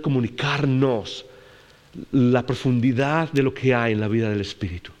 ayúdame a poder comunicarnos la profundidad de lo que hay en la vida del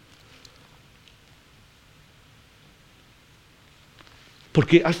Espíritu.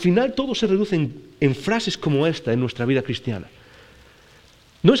 Porque al final todo se reduce en frases como esta en nuestra vida cristiana.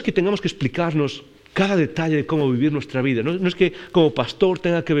 No es que tengamos que explicarnos cada detalle de cómo vivir nuestra vida. No es que como pastor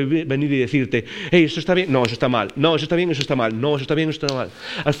tenga que venir y decirte, hey, eso está bien, no, eso está mal, no, eso está bien, eso está mal, no, eso está bien, eso está mal.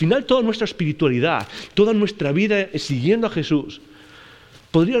 Al final toda nuestra espiritualidad, toda nuestra vida siguiendo a Jesús,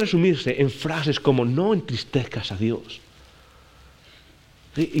 podría resumirse en frases como, no entristezcas a Dios.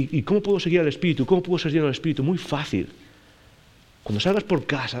 ¿Y cómo puedo seguir al Espíritu? ¿Cómo puedo ser lleno del Espíritu? Muy fácil. Cuando salgas por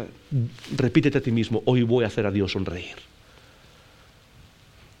casa, repítete a ti mismo, hoy voy a hacer a Dios sonreír.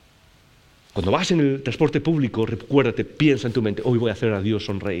 Cuando vas en el transporte público, recuérdate, piensa en tu mente, hoy voy a hacer a Dios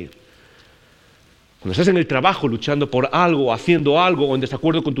sonreír. Cuando estás en el trabajo luchando por algo, haciendo algo, o en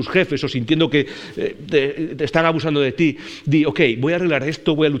desacuerdo con tus jefes, o sintiendo que te están abusando de ti, di, voy a arreglar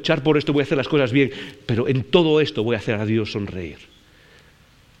esto, voy a luchar por esto, voy a hacer las cosas bien, pero en todo esto voy a hacer a Dios sonreír.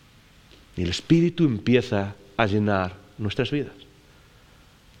 Y el Espíritu empieza a llenar nuestras vidas.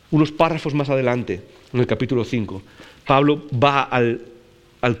 Unos párrafos más adelante, en el capítulo 5, Pablo va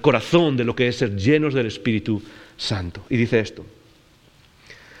al corazón de lo que es ser llenos del Espíritu Santo. Y dice esto.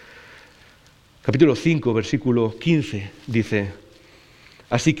 Capítulo 5, versículo 15, dice,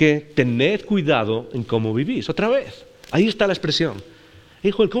 así que tened cuidado en cómo vivís. Otra vez, ahí está la expresión.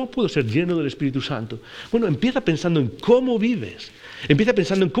 Hijo, ¿cómo puedo ser lleno del Espíritu Santo? Bueno, empieza pensando en cómo vives. Empieza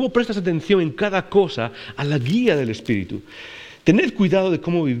pensando en cómo prestas atención en cada cosa a la guía del Espíritu. Tened cuidado de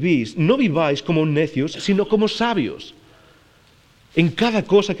cómo vivís. No viváis como necios, sino como sabios. En cada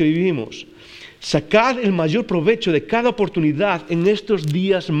cosa que vivimos. Sacad el mayor provecho de cada oportunidad en estos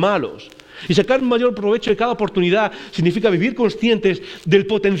días malos. Y sacar el mayor provecho de cada oportunidad significa vivir conscientes del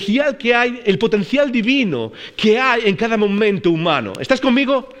potencial que hay, el potencial divino que hay en cada momento humano. ¿Estás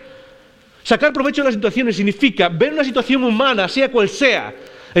conmigo? Sacar provecho de las situaciones significa ver una situación humana, sea cual sea.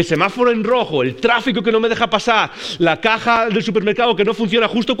 El semáforo en rojo, el tráfico que no me deja pasar, la caja del supermercado que no funciona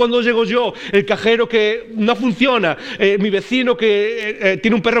justo cuando llego yo, el cajero que no funciona, mi vecino que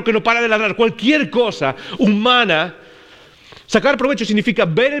tiene un perro que no para de ladrar, cualquier cosa humana. Sacar provecho significa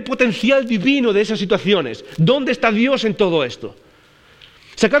ver el potencial divino de esas situaciones. ¿Dónde está Dios en todo esto?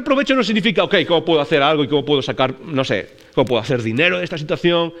 Sacar provecho no significa, ok, ¿cómo puedo hacer algo y cómo puedo sacar, no sé, cómo puedo hacer dinero de esta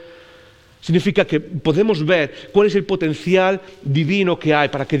situación? Significa que podemos ver cuál es el potencial divino que hay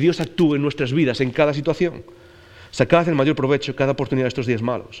para que Dios actúe en nuestras vidas, en cada situación. Sacad el mayor provecho cada oportunidad de estos días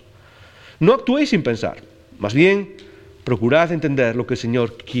malos. No actuéis sin pensar, más bien procurad entender lo que el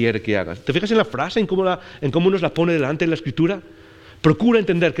Señor quiere que hagas. ¿Te fijas en la frase, en cómo nos la pone delante en la Escritura? Procura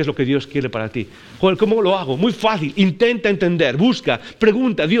entender qué es lo que Dios quiere para ti. Joder, ¿cómo lo hago? Muy fácil. Intenta entender, busca,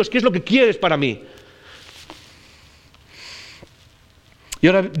 pregunta, Dios, ¿qué es lo que quieres para mí? Y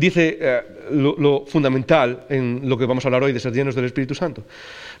ahora dice lo fundamental en lo que vamos a hablar hoy de ser llenos del Espíritu Santo.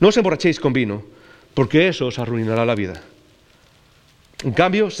 No os emborrachéis con vino, porque eso os arruinará la vida. En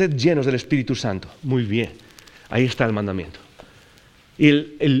cambio, sed llenos del Espíritu Santo. Muy bien, ahí está el mandamiento. Y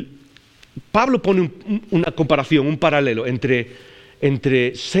Pablo pone una comparación, un paralelo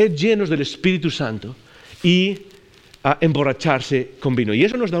entre ser llenos del Espíritu Santo y emborracharse con vino. Y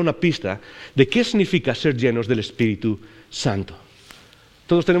eso nos da una pista de qué significa ser llenos del Espíritu Santo.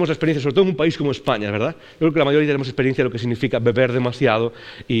 Todos tenemos la experiencia, sobre todo en un país como España, ¿verdad? Yo creo que la mayoría tenemos experiencia de lo que significa beber demasiado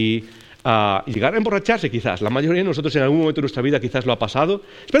y llegar a emborracharse quizás. La mayoría de nosotros en algún momento de nuestra vida quizás lo ha pasado.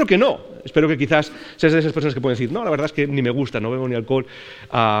 Espero que no. Espero que quizás seas de esas personas que pueden decir, no, la verdad es que ni me gusta, no bebo ni alcohol.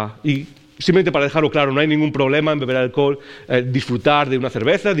 Y simplemente para dejarlo claro, no hay ningún problema en beber alcohol, disfrutar de una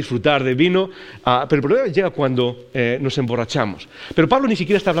cerveza, disfrutar de vino, pero el problema llega cuando nos emborrachamos. Pero Pablo ni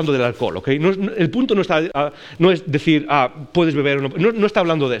siquiera está hablando del alcohol, ¿ok? El punto no es decir, puedes beber o no está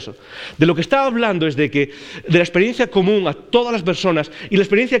hablando de eso. De lo que está hablando es de la experiencia común a todas las personas y la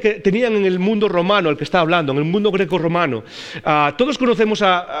experiencia que tenían en el mundo romano, al que está hablando, en el mundo greco-romano. Todos conocemos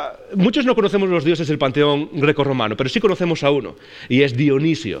muchos no conocemos los dioses del panteón greco-romano, pero sí conocemos a uno, y es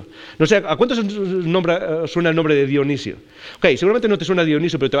Dionisio. No sé, ¿a cuántos suena el nombre de Dionisio? Ok, seguramente no te suena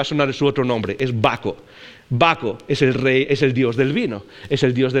Dionisio, pero te va a sonar su otro nombre, es Baco. Baco es el rey, es el dios del vino,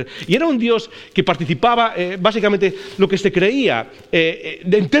 y era un dios que participaba, básicamente lo que se creía,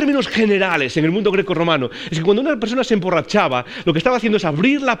 en términos generales en el mundo greco-romano, es que cuando una persona se emborrachaba, lo que estaba haciendo es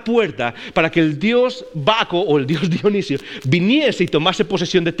abrir la puerta para que el dios Baco o el dios Dionisio viniese y tomase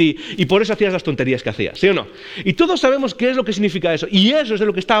posesión de ti, y por eso hacías las tonterías que hacías, ¿sí o no? Y todos sabemos qué es lo que significa eso, y eso es de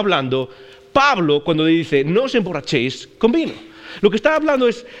lo que está hablando Pablo cuando dice, no os emborrachéis con vino. Lo que está hablando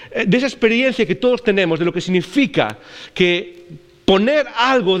es de esa experiencia que todos tenemos, de lo que significa que poner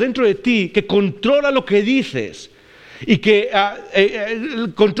algo dentro de ti que controla lo que dices y que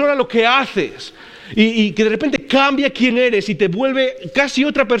controla lo que haces y que de repente cambia quién eres y te vuelve casi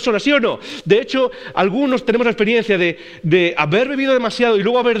otra persona, ¿sí o no? De hecho, algunos tenemos la experiencia de haber bebido demasiado y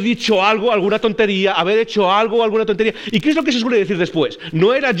luego haber dicho algo, alguna tontería, haber hecho algo, alguna tontería. ¿Y qué es lo que se suele decir después?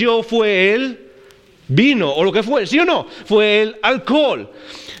 No era yo, fue él. Vino o lo que fue, ¿sí o no? Fue el alcohol.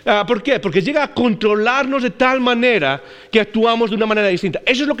 ¿Por qué? Porque llega a controlarnos de tal manera que actuamos de una manera distinta.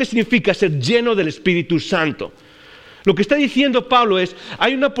 Eso es lo que significa ser lleno del Espíritu Santo. Lo que está diciendo Pablo es,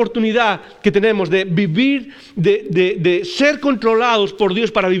 hay una oportunidad que tenemos de vivir, de ser controlados por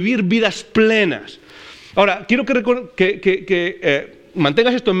Dios para vivir vidas plenas. Ahora, quiero que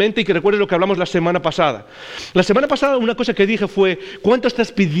mantengas esto en mente y que recuerdes lo que hablamos la semana pasada. La semana pasada una cosa que dije fue, ¿cuánto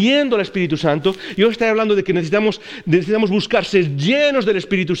estás pidiendo al Espíritu Santo? Y hoy estoy hablando de que necesitamos buscar ser llenos del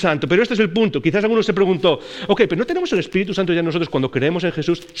Espíritu Santo. Pero este es el punto. Quizás alguno se preguntó, ok, pero ¿no tenemos el Espíritu Santo ya nosotros cuando creemos en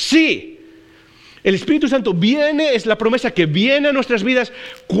Jesús? Sí. El Espíritu Santo viene, es la promesa que viene a nuestras vidas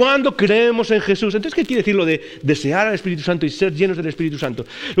cuando creemos en Jesús. Entonces, ¿qué quiere decir lo de desear al Espíritu Santo y ser llenos del Espíritu Santo?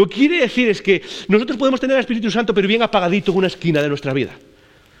 Lo que quiere decir es que nosotros podemos tener al Espíritu Santo pero bien apagadito en una esquina de nuestra vida.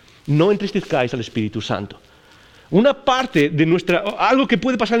 No entristezcáis al Espíritu Santo. Una parte de algo que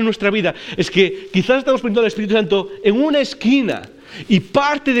puede pasar en nuestra vida es que quizás estamos poniendo al Espíritu Santo en una esquina y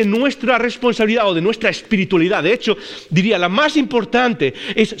parte de nuestra responsabilidad o de nuestra espiritualidad, de hecho, diría, la más importante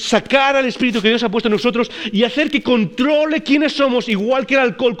es sacar al Espíritu que Dios ha puesto en nosotros y hacer que controle quiénes somos, igual que el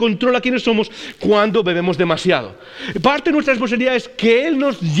alcohol controla quiénes somos cuando bebemos demasiado. Parte de nuestra responsabilidad es que Él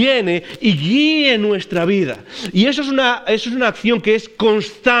nos llene y guíe nuestra vida. Y eso es una acción que es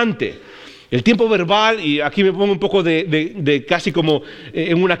constante. El tiempo verbal, y aquí me pongo un poco de casi como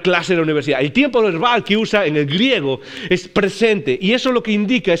en una clase de la universidad, el tiempo verbal que usa en el griego es presente, y eso lo que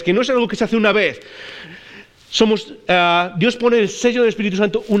indica es que no es algo que se hace una vez. Dios pone el sello del Espíritu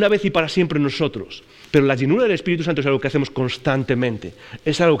Santo una vez y para siempre en nosotros, pero la llenura del Espíritu Santo es algo que hacemos constantemente,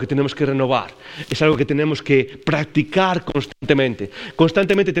 es algo que tenemos que renovar, es algo que tenemos que practicar constantemente.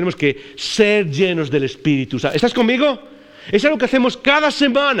 Constantemente tenemos que ser llenos del Espíritu Santo. ¿Estás conmigo? Es algo que hacemos cada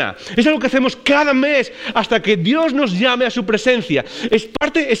semana, es algo que hacemos cada mes, hasta que Dios nos llame a su presencia.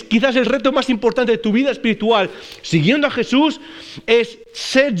 Es quizás el reto más importante de tu vida espiritual, siguiendo a Jesús, es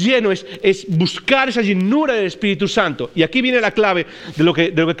ser lleno, es buscar esa llenura del Espíritu Santo. Y aquí viene la clave de lo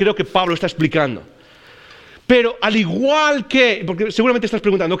que creo que Pablo está explicando. Pero al igual que, porque seguramente estás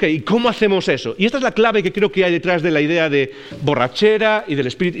preguntando, ok, ¿y cómo hacemos eso? Y esta es la clave que creo que hay detrás de la idea de borrachera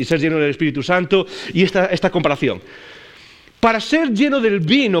y ser lleno del Espíritu Santo y esta comparación. Para ser lleno del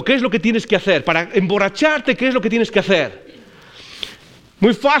vino, ¿qué es lo que tienes que hacer? Para emborracharte, ¿qué es lo que tienes que hacer?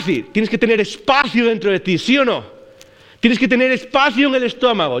 Muy fácil, tienes que tener espacio dentro de ti, ¿sí o no? Tienes que tener espacio en el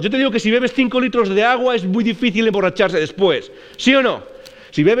estómago. Yo te digo que si bebes 5 litros de agua es muy difícil emborracharse después, ¿sí o no?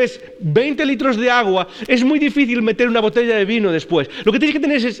 Si bebes 20 litros de agua, es muy difícil meter una botella de vino después. Lo que tienes que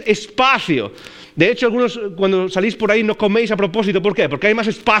tener es espacio. De hecho, algunos cuando salís por ahí no coméis a propósito. ¿Por qué? Porque hay más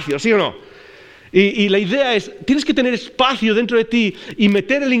espacio, ¿sí o no? Y la idea es, tienes que tener espacio dentro de ti y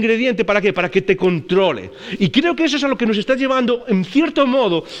meter el ingrediente, ¿para qué? Para que te controle. Y creo que eso es a lo que nos está llevando, en cierto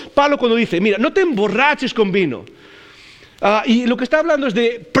modo, Pablo cuando dice, mira, no te emborraches con vino. Y lo que está hablando es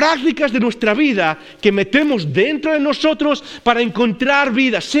de prácticas de nuestra vida que metemos dentro de nosotros para encontrar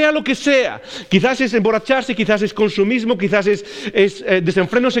vida, sea lo que sea. Quizás es emborracharse, quizás es consumismo, quizás es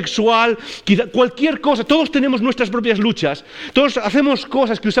desenfreno sexual, cualquier cosa. Todos tenemos nuestras propias luchas. Todos hacemos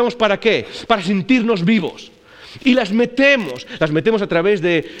cosas que usamos ¿para qué? Para sentirnos vivos. Y las metemos a través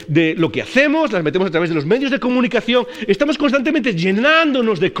de lo que hacemos, las metemos a través de los medios de comunicación. Estamos constantemente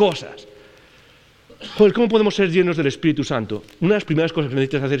llenándonos de cosas. Joder, ¿cómo podemos ser llenos del Espíritu Santo? Una de las primeras cosas que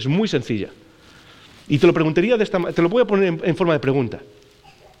necesitas hacer es muy sencilla. Y te lo preguntaría te lo voy a poner en forma de pregunta.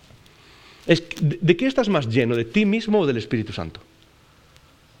 ¿De qué estás más lleno? ¿De ti mismo o del Espíritu Santo?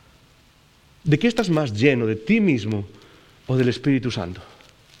 ¿De qué estás más lleno? ¿De ti mismo o del Espíritu Santo?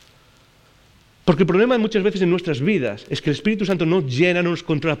 Porque el problema muchas veces en nuestras vidas es que el Espíritu Santo no llena, no nos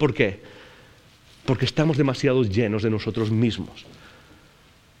controla. ¿Por qué? Porque estamos demasiado llenos de nosotros mismos.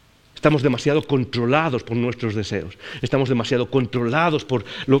 Estamos demasiado controlados por nuestros deseos. Estamos demasiado controlados por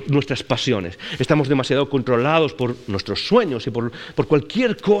nuestras pasiones. Estamos demasiado controlados por nuestros sueños y por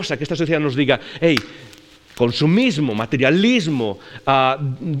cualquier cosa que esta sociedad nos diga, hey, consumismo, materialismo,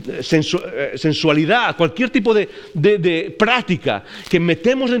 sensualidad, cualquier tipo de práctica que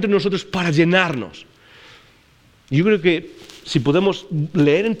metemos entre nosotros para llenarnos. Yo creo que si podemos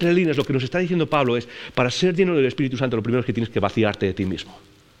leer entre líneas lo que nos está diciendo Pablo es, para ser lleno del Espíritu Santo, lo primero es que tienes que vaciarte de ti mismo.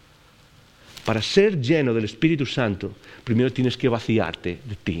 Para ser lleno del Espíritu Santo, primero tienes que vaciarte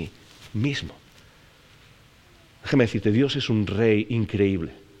de ti mismo. Déjame decirte, Dios es un Rey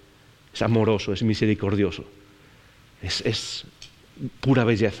increíble. Es amoroso, es misericordioso. Es pura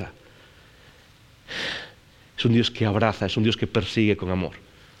belleza. Es un Dios que abraza, es un Dios que persigue con amor.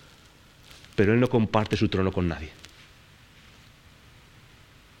 Pero Él no comparte su trono con nadie.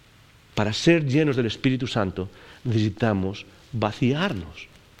 Para ser llenos del Espíritu Santo, necesitamos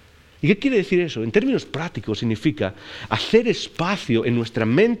vaciarnos. ¿Y qué quiere decir eso? En términos prácticos significa hacer espacio en nuestra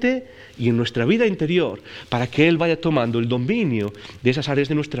mente y en nuestra vida interior para que Él vaya tomando el dominio de esas áreas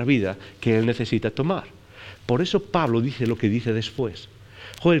de nuestra vida que Él necesita tomar. Por eso Pablo dice lo que dice después.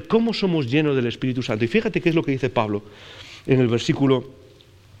 Joder, ¿cómo somos llenos del Espíritu Santo? Y fíjate qué es lo que dice Pablo en el versículo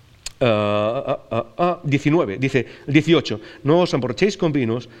 19. Dice el 18, no os emborrachéis con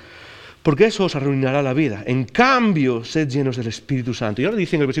vinos, porque eso os arruinará la vida. En cambio, sed llenos del Espíritu Santo. Y ahora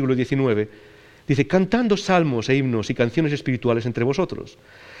dice en el versículo 19, dice, cantando salmos e himnos y canciones espirituales entre vosotros,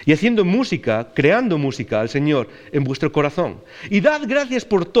 y haciendo música, creando música al Señor en vuestro corazón. Y dad gracias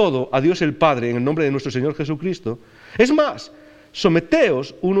por todo a Dios el Padre en el nombre de nuestro Señor Jesucristo. Es más,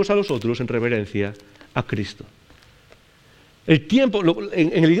 someteos unos a los otros en reverencia a Cristo. El tiempo,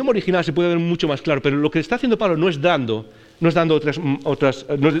 en el idioma original se puede ver mucho más claro, pero lo que está haciendo Pablo no está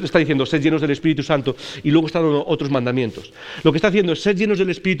diciendo sed llenos del Espíritu Santo y luego está dando otros mandamientos. Lo que está haciendo es ser llenos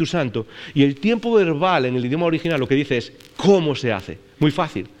del Espíritu Santo y el tiempo verbal en el idioma original lo que dice es cómo se hace. Muy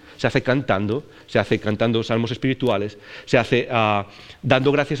fácil. Se hace cantando salmos espirituales, se hace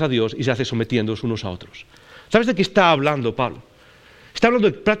dando gracias a Dios y se hace sometiéndoos unos a otros. ¿Sabes de qué está hablando Pablo? Está hablando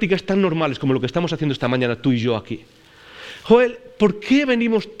de prácticas tan normales como lo que estamos haciendo esta mañana tú y yo aquí. Joel, ¿por qué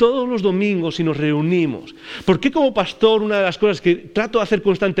venimos todos los domingos y nos reunimos? ¿Por qué como pastor una de las cosas que trato de hacer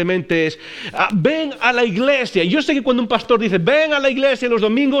constantemente es ven a la iglesia? Yo sé que cuando un pastor dice ven a la iglesia los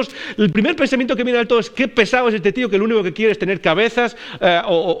domingos, el primer pensamiento que viene al todo es qué pesado es este tío que lo único que quiere es tener cabezas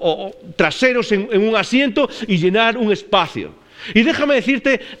o traseros en un asiento y llenar un espacio. Y déjame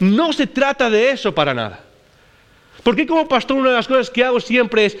decirte, no se trata de eso para nada. ¿Por qué como pastor una de las cosas que hago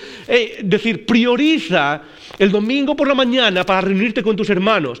siempre es decir, prioriza el domingo por la mañana para reunirte con tus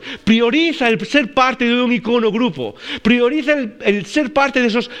hermanos? Prioriza el ser parte de un icono grupo. Prioriza el ser parte de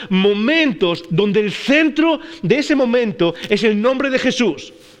esos momentos donde el centro de ese momento es el nombre de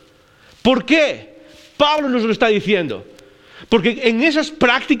Jesús. ¿Por qué? Pablo nos lo está diciendo. Porque en esas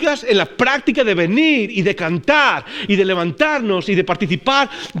prácticas, en la práctica de venir y de cantar y de levantarnos y de participar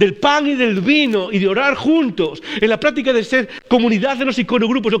del pan y del vino y de orar juntos, en la práctica de ser comunidad de los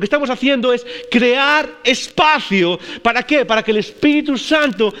iconogrupos, lo que estamos haciendo es crear espacio. ¿Para qué? Para que el Espíritu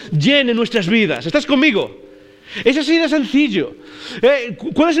Santo llene nuestras vidas. ¿Estás conmigo? Es así de sencillo.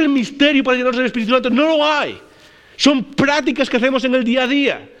 ¿Cuál es el misterio para llenarnos del Espíritu Santo? No lo hay. Son prácticas que hacemos en el día a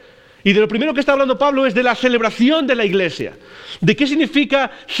día. Y de lo primero que está hablando Pablo es de la celebración de la iglesia. De qué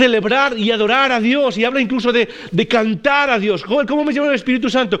significa celebrar y adorar a Dios. Y habla incluso de cantar a Dios. Joder, ¿cómo me lleva el Espíritu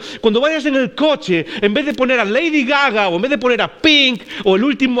Santo? Cuando vayas en el coche, en vez de poner a Lady Gaga o en vez de poner a Pink o el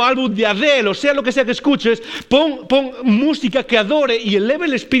último álbum de Adele o sea lo que sea que escuches, pon música que adore y eleve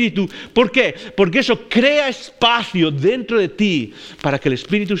el Espíritu. ¿Por qué? Porque eso crea espacio dentro de ti para que el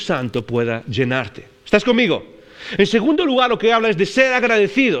Espíritu Santo pueda llenarte. ¿Estás conmigo? En segundo lugar, lo que habla es de ser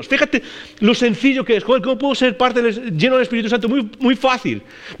agradecidos. Fíjate lo sencillo que es. Joder, ¿cómo puedo ser lleno del Espíritu Santo? Muy, muy fácil.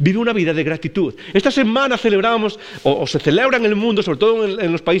 Vive una vida de gratitud. Esta semana celebramos, o se celebra en el mundo, sobre todo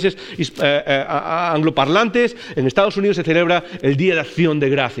en los países angloparlantes, en Estados Unidos se celebra el Día de Acción de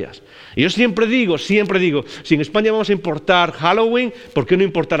Gracias. Y yo siempre digo, si en España vamos a importar Halloween, ¿por qué no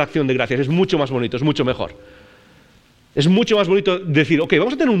importar Acción de Gracias? Es mucho más bonito, es mucho mejor. Es mucho más bonito decir, ok,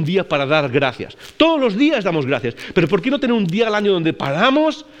 vamos a tener un día para dar gracias. Todos los días damos gracias, pero ¿por qué no tener un día al año donde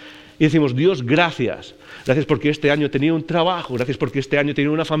paramos y decimos, Dios, gracias? Gracias porque este año he tenido un trabajo, gracias porque este año he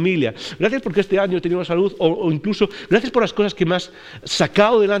tenido una familia, gracias porque este año he tenido una salud, o incluso gracias por las cosas que me has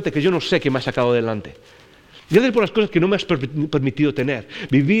sacado adelante, que yo no sé que me has sacado adelante. Gracias por las cosas que no me has permitido tener.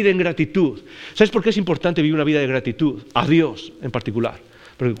 Vivir en gratitud. ¿Sabes por qué es importante vivir una vida de gratitud? A Dios en particular.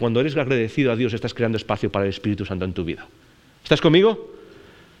 Porque cuando eres agradecido a Dios, estás creando espacio para el Espíritu Santo en tu vida. ¿Estás conmigo?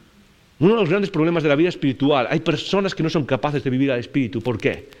 Uno de los grandes problemas de la vida espiritual, hay personas que no son capaces de vivir al Espíritu. ¿Por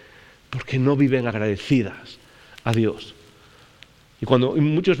qué? Porque no viven agradecidas a Dios. Y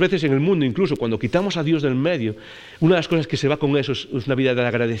muchas veces en el mundo, incluso cuando quitamos a Dios del medio, una de las cosas que se va con eso es una vida de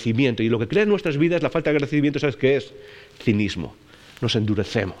agradecimiento. Y lo que crea en nuestras vidas, la falta de agradecimiento, ¿sabes qué es? Cinismo. Nos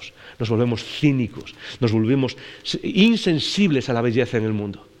endurecemos, nos volvemos cínicos, nos volvemos insensibles a la belleza en el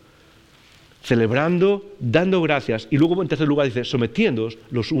mundo. Celebrando, dando gracias y luego en tercer lugar dice, sometiéndoos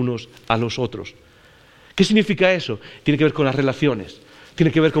los unos a los otros. ¿Qué significa eso? Tiene que ver con las relaciones.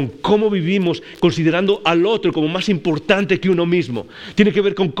 Tiene que ver con cómo vivimos considerando al otro como más importante que uno mismo. Tiene que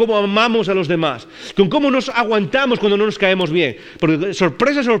ver con cómo amamos a los demás, con cómo nos aguantamos cuando no nos caemos bien. Porque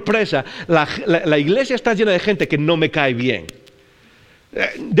sorpresa, sorpresa, la iglesia está llena de gente que no me cae bien.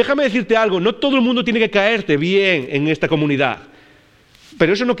 Déjame decirte algo, no todo el mundo tiene que caerte bien en esta comunidad.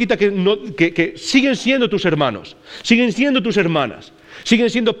 Pero eso no quita que siguen siendo tus hermanos, siguen siendo tus hermanas, siguen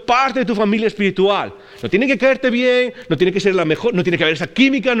siendo parte de tu familia espiritual. No tienen que caerte bien, no tiene que ser la mejor, no tiene que haber esa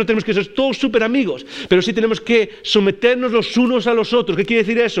química, no tenemos que ser todos súper amigos, pero sí tenemos que someternos los unos a los otros. ¿Qué quiere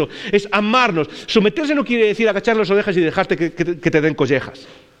decir eso? Es amarnos. Someterse no quiere decir agachar las orejas y dejarte que te den collejas.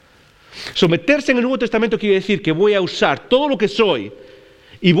 Someterse en el Nuevo Testamento quiere decir que voy a usar todo lo que soy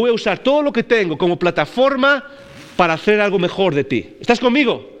y voy a usar todo lo que tengo como plataforma para hacer algo mejor de ti. ¿Estás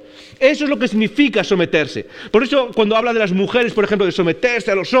conmigo? Eso es lo que significa someterse. Por eso cuando habla de las mujeres, por ejemplo, de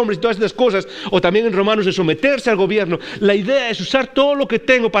someterse a los hombres y todas estas cosas, o también en Romanos de someterse al gobierno, la idea es usar todo lo que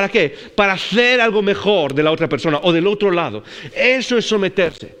tengo, ¿para qué? Para hacer algo mejor de la otra persona o del otro lado. Eso es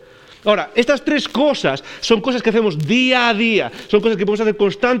someterse. Ahora, estas tres cosas son cosas que hacemos día a día, son cosas que podemos hacer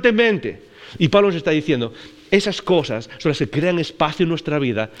constantemente. Y Pablo nos está diciendo, esas cosas son las que crean espacio en nuestra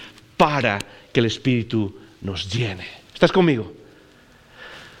vida para que el Espíritu nos llene. ¿Estás conmigo?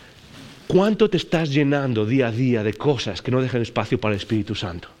 ¿Cuánto te estás llenando día a día de cosas que no dejan espacio para el Espíritu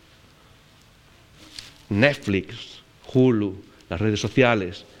Santo? Netflix, Hulu, las redes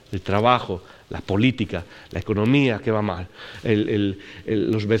sociales, el trabajo, la política, la economía que va mal,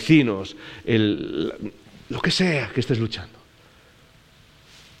 los vecinos, lo que sea que estés luchando.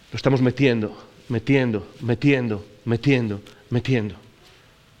 Lo estamos metiendo.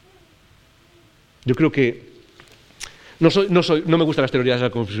 Yo creo que no me gustan las teorías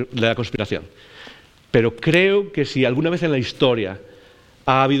de la conspiración, pero creo que si alguna vez en la historia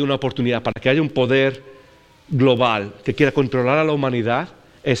ha habido una oportunidad para que haya un poder global que quiera controlar a la humanidad,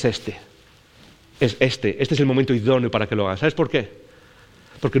 es este. Este es el momento idóneo para que lo hagan. ¿Sabes por qué?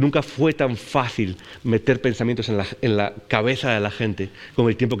 Porque nunca fue tan fácil meter pensamientos en la cabeza de la gente con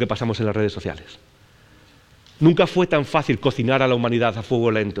el tiempo que pasamos en las redes sociales. Nunca fue tan fácil cocinar a la humanidad a fuego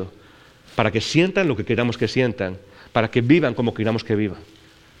lento, para que sientan lo que queramos que sientan, para que vivan como queramos que vivan.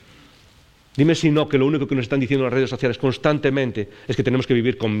 Dime si no, que lo único que nos están diciendo las redes sociales constantemente es que tenemos que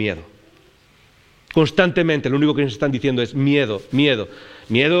vivir con miedo. Constantemente lo único que nos están diciendo es miedo, miedo.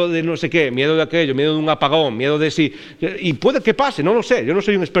 Miedo de no sé qué, miedo de aquello, miedo de un apagón, miedo de si... Y puede que pase, no lo sé, yo no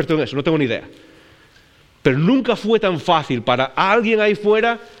soy un experto en eso, no tengo ni idea. Pero nunca fue tan fácil para alguien ahí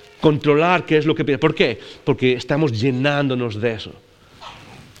fuera controlar qué es lo que piensa. ¿Por qué? Porque estamos llenándonos de eso.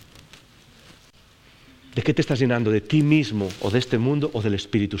 ¿De qué te estás llenando? ¿De ti mismo o de este mundo o del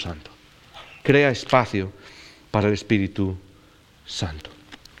Espíritu Santo? Crea espacio para el Espíritu Santo.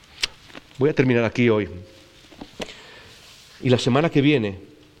 Voy a terminar aquí hoy. Y la semana que viene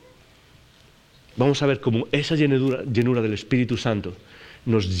vamos a ver cómo esa llenura del Espíritu Santo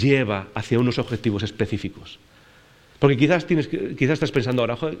nos lleva hacia unos objetivos específicos. Porque quizás estás pensando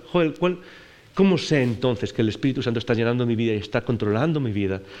ahora, Joel, ¿cómo sé entonces que el Espíritu Santo está llenando mi vida y está controlando mi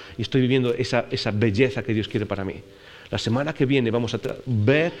vida y estoy viviendo esa belleza que Dios quiere para mí? La semana que viene vamos a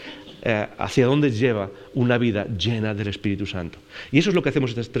ver hacia dónde lleva una vida llena del Espíritu Santo. Y eso es lo que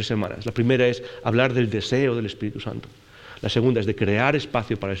hacemos estas 3 semanas. La primera es hablar del deseo del Espíritu Santo. La segunda es de crear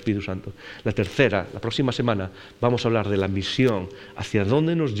espacio para el Espíritu Santo. La tercera, la próxima semana, vamos a hablar de la misión, hacia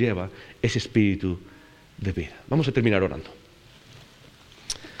dónde nos lleva ese Espíritu de vida. Vamos a terminar orando.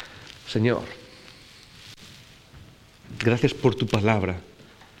 Señor, gracias por tu palabra.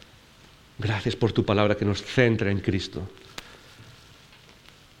 Gracias por tu palabra que nos centra en Cristo.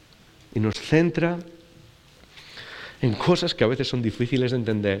 Y nos centra en cosas que a veces son difíciles de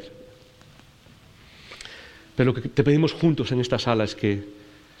entender. Pero lo que te pedimos juntos en esta sala es que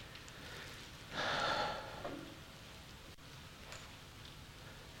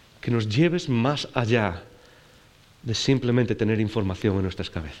nos lleves más allá de simplemente tener información en nuestras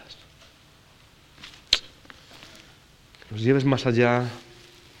cabezas. Que nos lleves más allá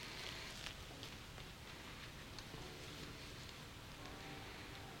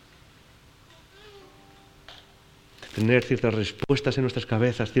de tener ciertas respuestas en nuestras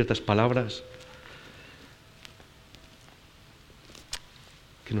cabezas, ciertas palabras.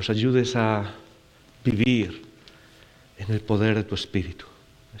 Que nos ayudes a vivir en el poder de tu Espíritu.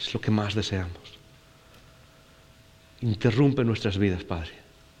 Es lo que más deseamos. Interrumpe nuestras vidas, Padre.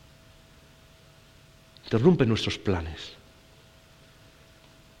 Interrumpe nuestros planes.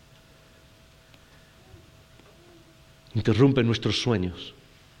 Interrumpe nuestros sueños.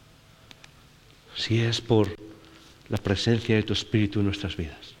 Si es por la presencia de tu Espíritu en nuestras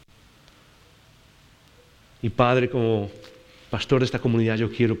vidas. Y Padre, como pastor de esta comunidad,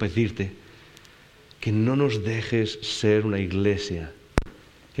 yo quiero pedirte que no nos dejes ser una iglesia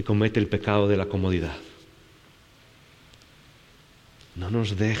que comete el pecado de la comodidad. No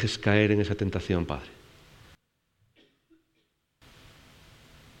nos dejes caer en esa tentación, Padre.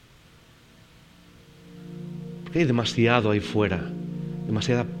 Porque hay demasiado ahí fuera,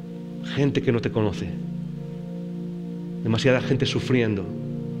 demasiada gente que no te conoce, demasiada gente sufriendo,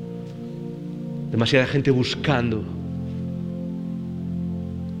 demasiada gente buscando.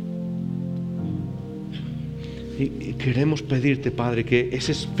 Y queremos pedirte, Padre, que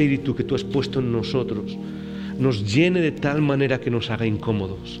ese espíritu que tú has puesto en nosotros nos llene de tal manera que nos haga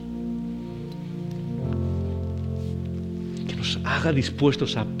incómodos, que nos haga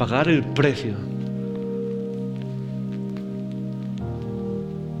dispuestos a pagar el precio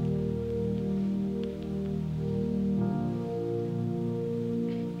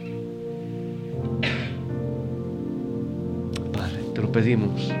Padre, te lo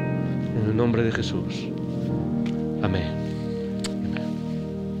pedimos en el nombre de Jesús. Amén.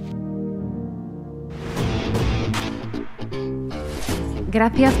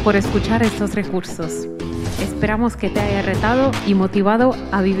 Gracias por escuchar estos recursos. Esperamos que te haya retado y motivado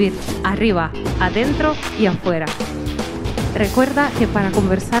a vivir arriba, adentro y afuera. Recuerda que para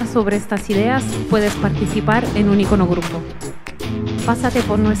conversar sobre estas ideas puedes participar en un icono grupo. Pásate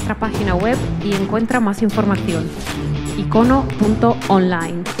por nuestra página web y encuentra más información.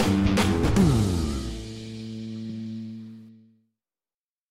 icono.online.